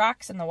 2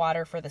 rocks in the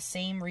water for the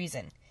same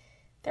reason.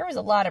 There was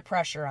a lot of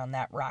pressure on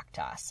that rock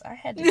toss. I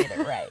had to get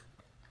it right."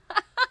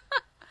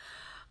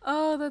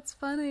 Oh, that's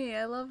funny.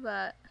 I love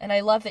that. And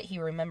I love that he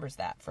remembers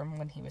that from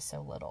when he was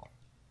so little.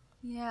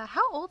 Yeah.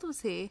 How old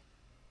was he?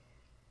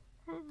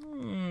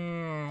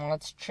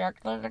 Let's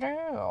check that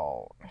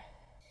out.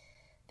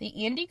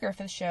 The Andy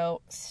Griffith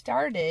Show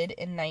started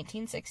in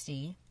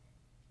 1960,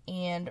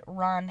 and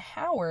Ron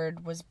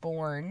Howard was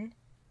born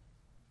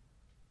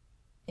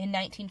in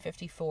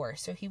 1954,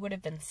 so he would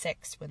have been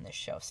 6 when this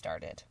show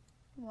started.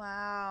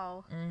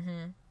 Wow.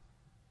 Mm-hmm.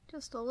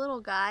 Just a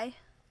little guy.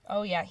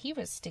 Oh, yeah, he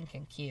was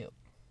stinking cute.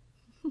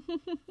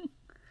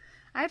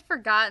 I'd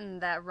forgotten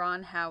that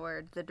Ron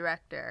Howard, the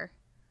director,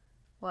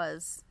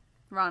 was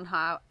Ron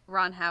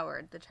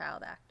Howard, the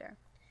child actor.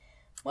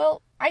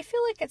 Well, I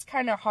feel like it's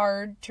kind of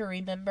hard to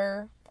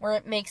remember, or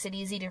it makes it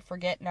easy to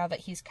forget now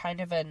that he's kind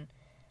of an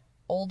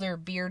older,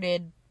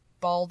 bearded,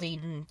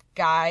 balding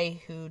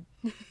guy who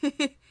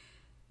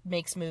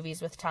makes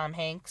movies with Tom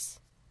Hanks.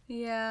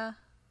 Yeah.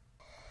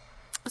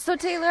 So,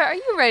 Taylor, are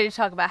you ready to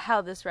talk about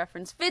how this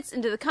reference fits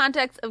into the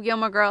context of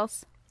Gilmore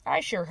Girls? I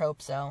sure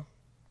hope so.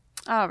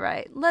 All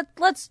right,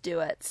 let's do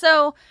it.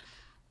 So,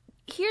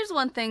 here's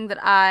one thing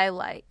that I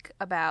like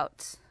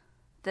about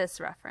this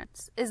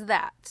reference, is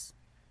that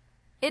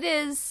it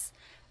is...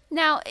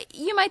 Now,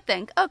 you might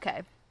think,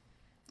 okay,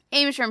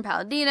 Amy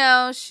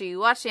Sherman-Palladino, she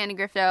watched the Andy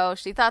Griffith Show,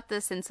 she thought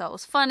this insult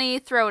was funny,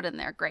 throw it in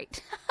there,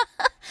 great.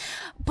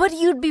 But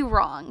you'd be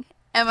wrong.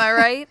 Am I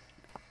right?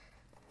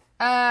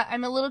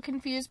 I'm a little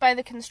confused by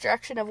the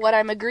construction of what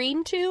I'm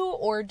agreeing to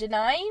or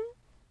denying.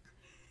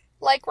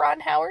 Like Ron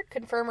Howard,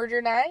 confirm or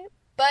deny.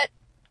 But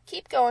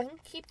keep going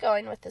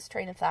with this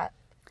train of thought.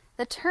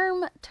 The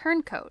term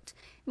turncoat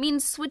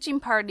means switching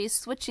parties,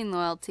 switching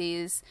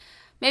loyalties.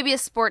 Maybe a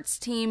sports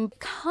team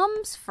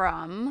comes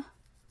from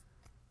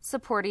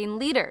supporting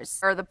leaders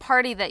or the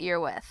party that you're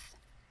with.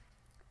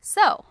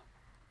 So,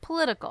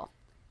 political.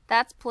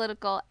 That's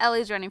political.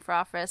 Ellie's running for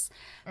office.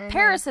 Mm-hmm.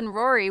 Paris and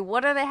Rory,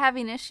 what are they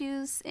having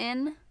issues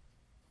in?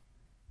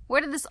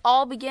 Where did this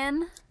all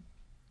begin?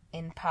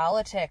 In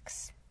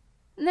politics.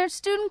 In their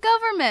student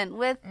government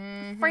with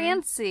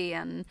Francie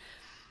and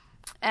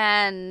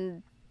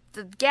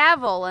the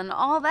gavel and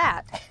all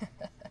that.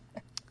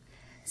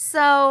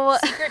 So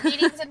secret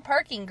meetings in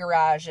parking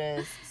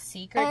garages.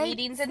 Secret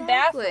meetings in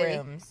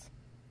bathrooms.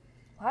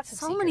 Lots of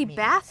so many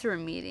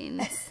bathroom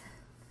meetings.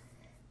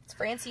 It's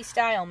Francie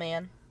style,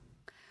 man.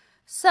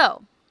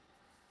 So,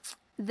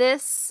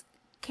 This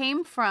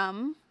came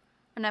from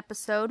an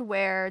episode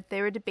where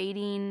they were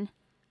debating,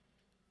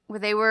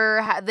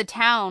 the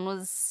town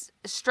was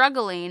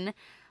struggling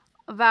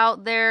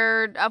about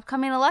their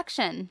upcoming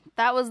election.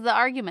 That was the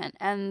argument.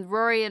 And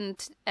Rory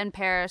and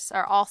Paris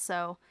are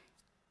also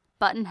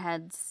button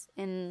heads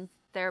in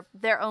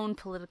their own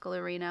political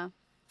arena.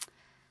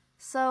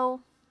 So,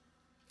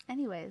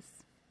 anyways,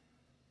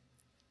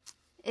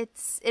 it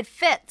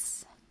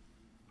fits.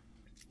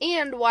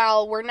 And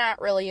while we're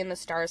not really in the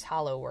Stars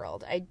Hollow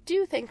world, I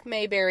do think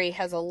Mayberry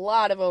has a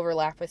lot of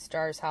overlap with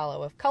Stars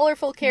Hollow, of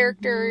colorful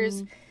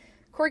characters,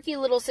 quirky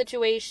little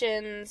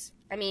situations.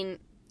 I mean,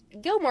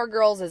 Gilmore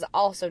Girls is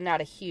also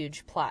not a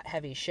huge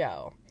plot-heavy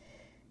show.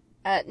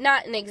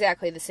 Not in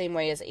exactly the same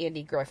way as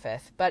Andy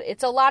Griffith, but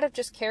it's a lot of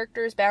just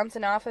characters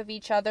bouncing off of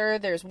each other.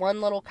 There's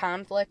one little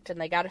conflict, and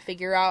they gotta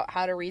figure out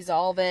how to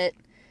resolve it.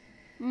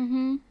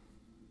 Mm-hmm.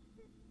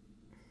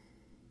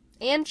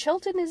 And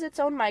Chilton is its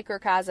own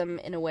microcosm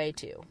in a way,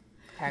 too.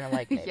 Kind of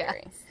like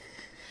Mayberry. Yes.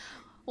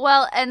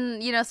 Well,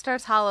 and,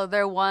 Stars Hollow,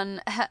 their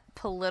one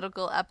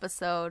political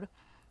episode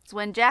is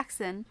when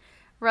Jackson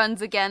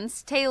runs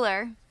against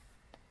Taylor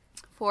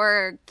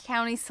for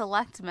county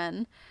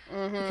selectman,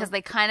 because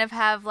they kind of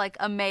have, like,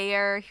 a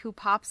mayor who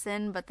pops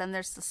in, but then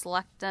there's the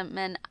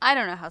selectman. I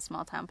don't know how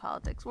small-town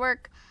politics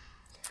work.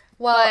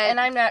 Well, and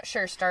I'm not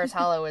sure Stars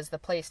Hollow is the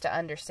place to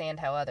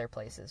understand how other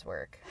places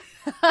work.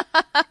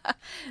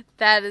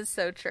 That is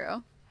so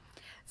true.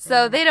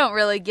 So they don't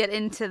really get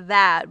into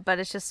that, but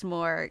it's just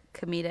more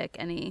comedic,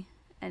 any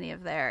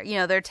of their,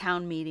 their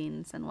town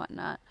meetings and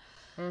whatnot.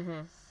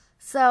 Mm-hmm.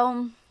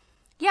 So,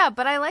 yeah,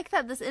 but I like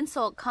that this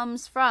insult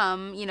comes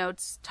from,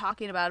 it's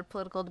talking about a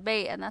political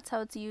debate, and that's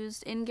how it's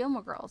used in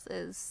Gilmore Girls,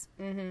 is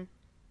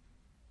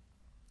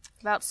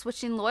about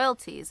switching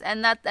loyalties.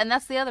 And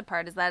that's the other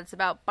part, is that it's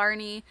about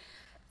Barney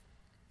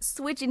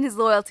switching his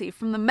loyalty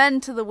from the men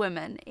to the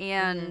women,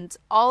 and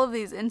all of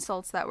these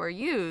insults that were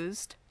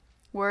used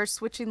were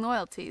switching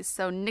loyalties.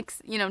 So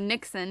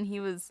Nixon,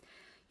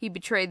 he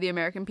betrayed the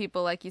American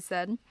people, like you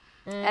said.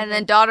 And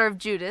then daughter of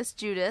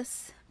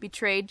Judas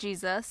betrayed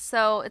Jesus.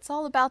 So it's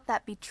all about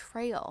that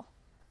betrayal.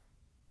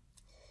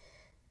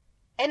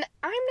 And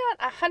I'm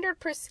not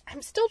 100%,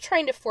 I'm still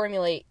trying to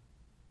formulate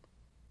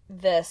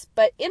this,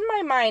 but in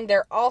my mind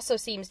there also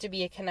seems to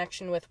be a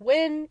connection with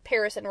when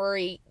Paris and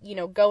Rory,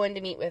 go in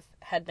to meet with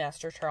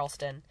Headmaster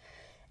Charleston,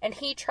 and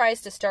he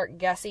tries to start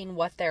guessing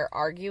what they're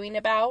arguing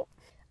about.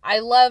 I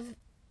love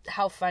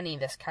how funny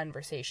this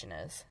conversation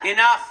is.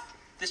 Enough!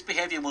 This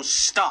behavior will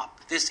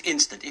stop this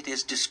instant. It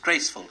is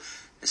disgraceful,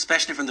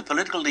 especially from the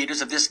political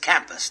leaders of this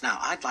campus. Now,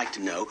 I'd like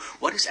to know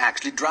what is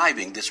actually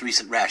driving this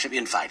recent rash of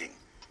infighting.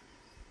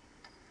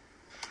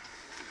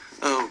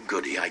 Oh,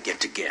 goody, I get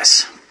to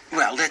guess.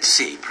 Well, let's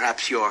see.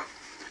 Perhaps you're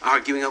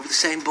arguing over the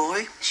same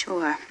boy?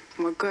 Sure.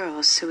 We're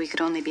girls, so we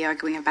could only be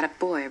arguing about a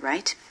boy,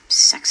 right?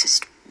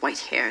 Sexist,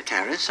 white-haired.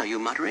 Paris, are you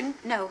muttering?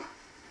 No.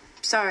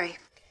 Sorry.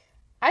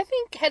 I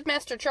think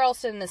Headmaster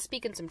Charleston is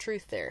speaking some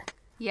truth there.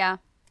 Yeah.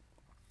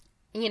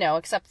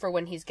 Except for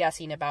when he's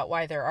guessing about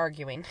why they're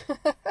arguing.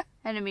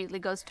 And immediately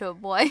goes to a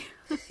boy.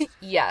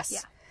 Yes.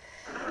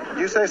 Yeah.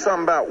 You say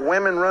something about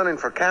women running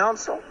for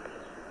council?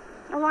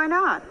 Well, why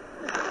not?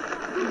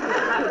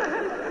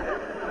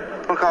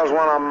 Because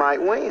one of them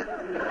might win.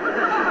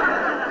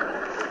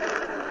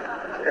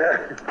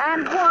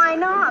 And why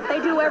not? They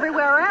do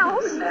everywhere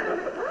else.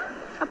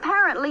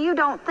 Apparently you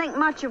don't think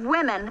much of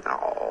women.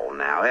 Oh,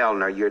 now,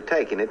 Eleanor, you're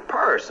taking it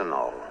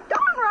personal.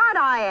 Darn right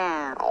I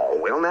am. Oh,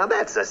 well, now,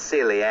 that's a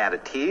silly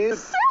attitude.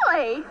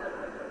 Silly?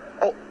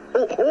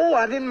 Oh,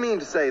 I didn't mean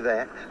to say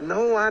that.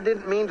 No, I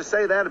didn't mean to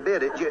say that a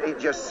bit. It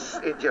just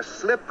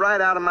slipped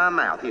right out of my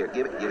mouth. Here,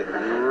 give it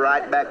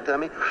right back to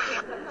me.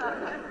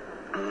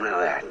 Well,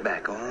 that's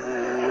back. Oh,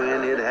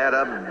 and it had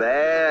a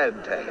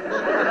bad taste.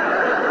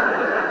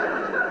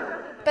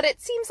 But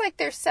it seems like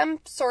there's some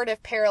sort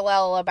of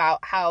parallel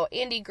about how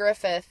Andy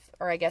Griffith,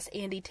 or I guess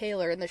Andy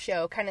Taylor in the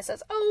show, kind of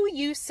says, "Oh,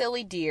 you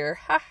silly dear,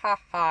 ha ha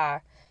ha.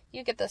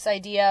 You get this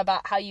idea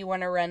about how you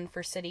want to run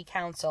for city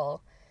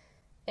council."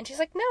 And she's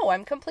like, "No,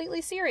 I'm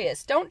completely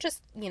serious. Don't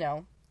just,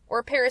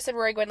 or Paris and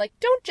Rory going like,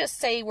 don't just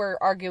say we're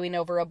arguing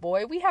over a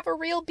boy. We have a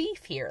real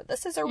beef here.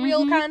 This is a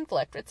real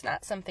conflict. It's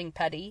not something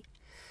petty."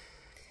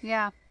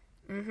 Yeah.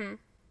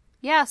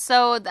 Yeah,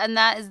 so, and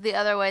that is the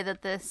other way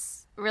that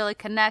this really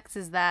connects,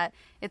 is that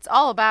it's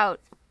all about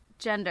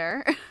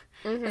gender.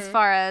 As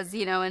far as,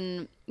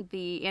 in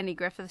the Andy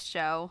Griffith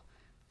Show,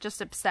 just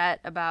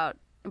upset about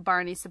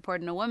Barney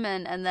supporting a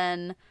woman, and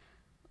then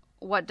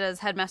what does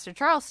Headmaster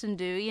Charleston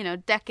do,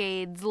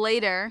 decades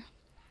later,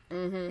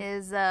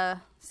 is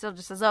still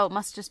just says, oh, it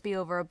must just be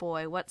over a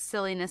boy. What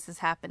silliness is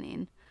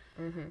happening?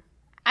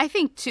 I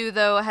think, too,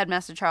 though,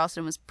 Headmaster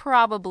Charleston was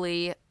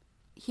probably,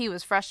 he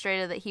was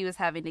frustrated that he was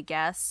having to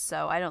guess,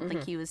 so I don't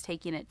think he was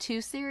taking it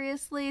too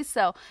seriously,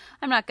 so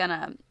I'm not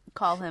gonna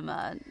call him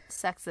a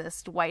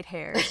sexist,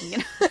 white-haired,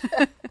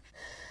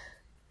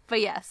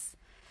 But yes.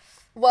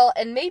 Well,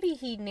 and maybe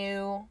he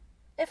knew,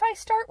 if I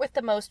start with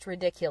the most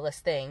ridiculous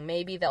thing,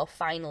 maybe they'll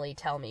finally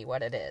tell me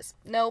what it is.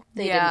 Nope,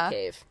 they didn't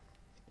cave.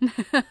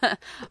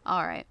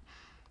 All right.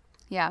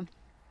 Yeah.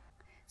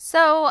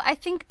 So I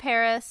think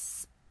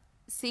Paris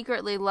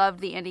secretly loved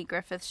the Andy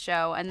Griffith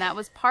Show, and that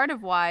was part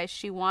of why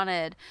she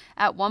wanted,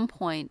 at one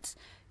point,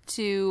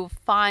 to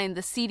find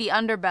the seedy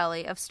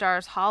underbelly of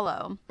Stars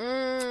Hollow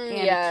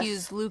and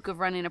accuse Luke of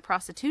running a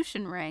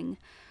prostitution ring.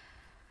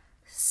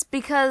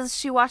 Because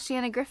she watched the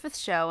Andy Griffith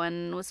Show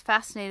and was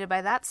fascinated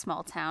by that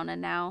small town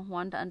and now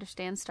wanted to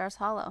understand Stars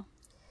Hollow.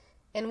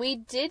 And we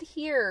did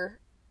hear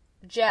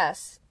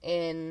Jess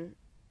in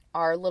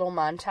our little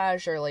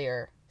montage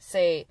earlier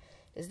say,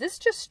 is this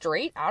just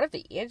straight out of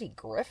the Andy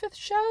Griffith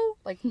Show?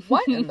 Like,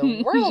 what in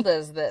the world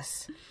is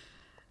this?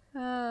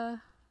 Yeah,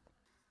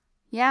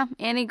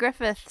 Andy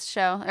Griffith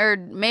Show, or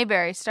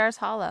Mayberry, Stars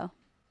Hollow.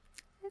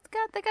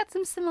 They got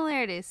some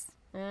similarities.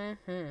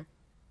 Mm-hmm.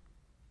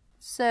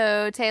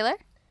 So, Taylor?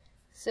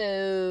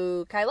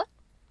 So, Kyla?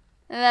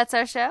 And that's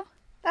our show?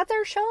 That's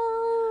our show!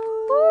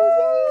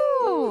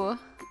 Woo!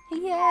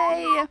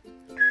 Yay!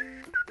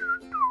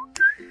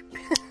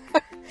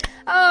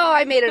 Oh,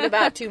 I made it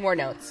about 2 more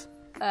notes.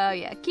 Oh,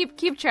 yeah.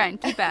 Keep trying.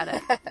 Keep at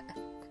it.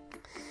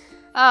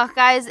 Oh,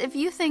 guys, if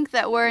you think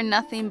that we're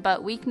nothing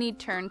but weak-kneed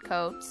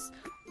turncoats,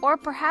 or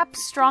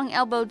perhaps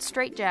strong-elbowed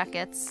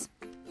straitjackets,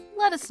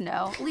 let us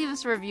know. Leave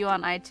us a review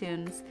on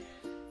iTunes.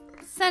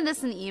 Send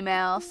us an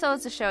email,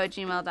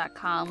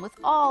 soitsashow@gmail.com, with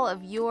all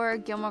of your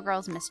Gilmore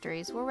Girls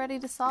mysteries. We're ready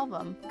to solve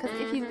them. Because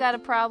if you've got a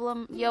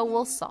problem,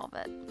 we'll solve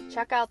it.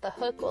 Check out the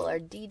hook while our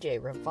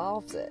DJ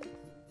revolves it.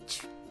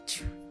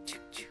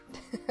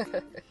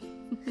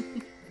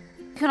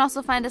 You can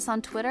also find us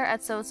on Twitter at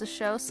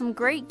 @SoIt'sAShow. Some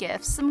great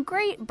gifts, some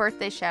great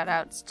birthday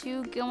shout-outs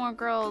to Gilmore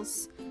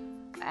Girls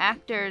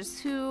actors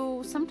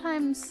who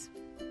sometimes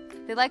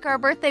they like our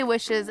birthday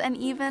wishes and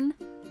even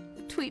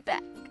tweet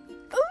back.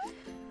 Ooh.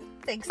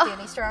 Thanks,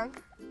 Danny Strong.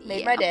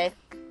 Made my day.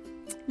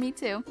 Me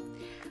too.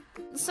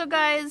 So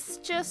guys,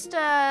 just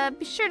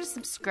be sure to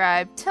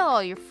subscribe, tell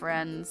all your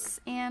friends,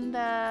 and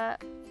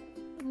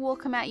we'll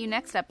come at you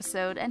next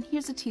episode. And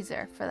here's a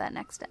teaser for that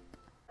next step.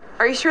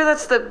 Are you sure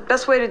that's the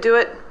best way to do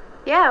it?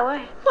 Yeah,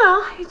 why?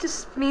 Well, it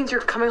just means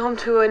you're coming home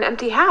to an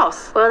empty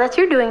house. Well, that's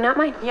your doing, not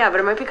mine. Yeah, but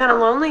it might be kind of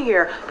lonely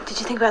here. Did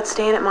you think about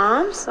staying at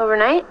Mom's?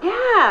 Overnight?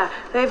 Yeah.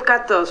 They've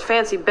got those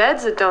fancy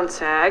beds that don't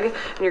sag,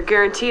 and you're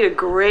guaranteed a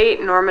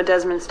great Norma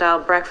Desmond-style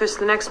breakfast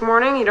the next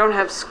morning. You don't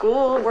have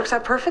school. It works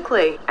out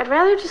perfectly. I'd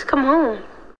rather just come home.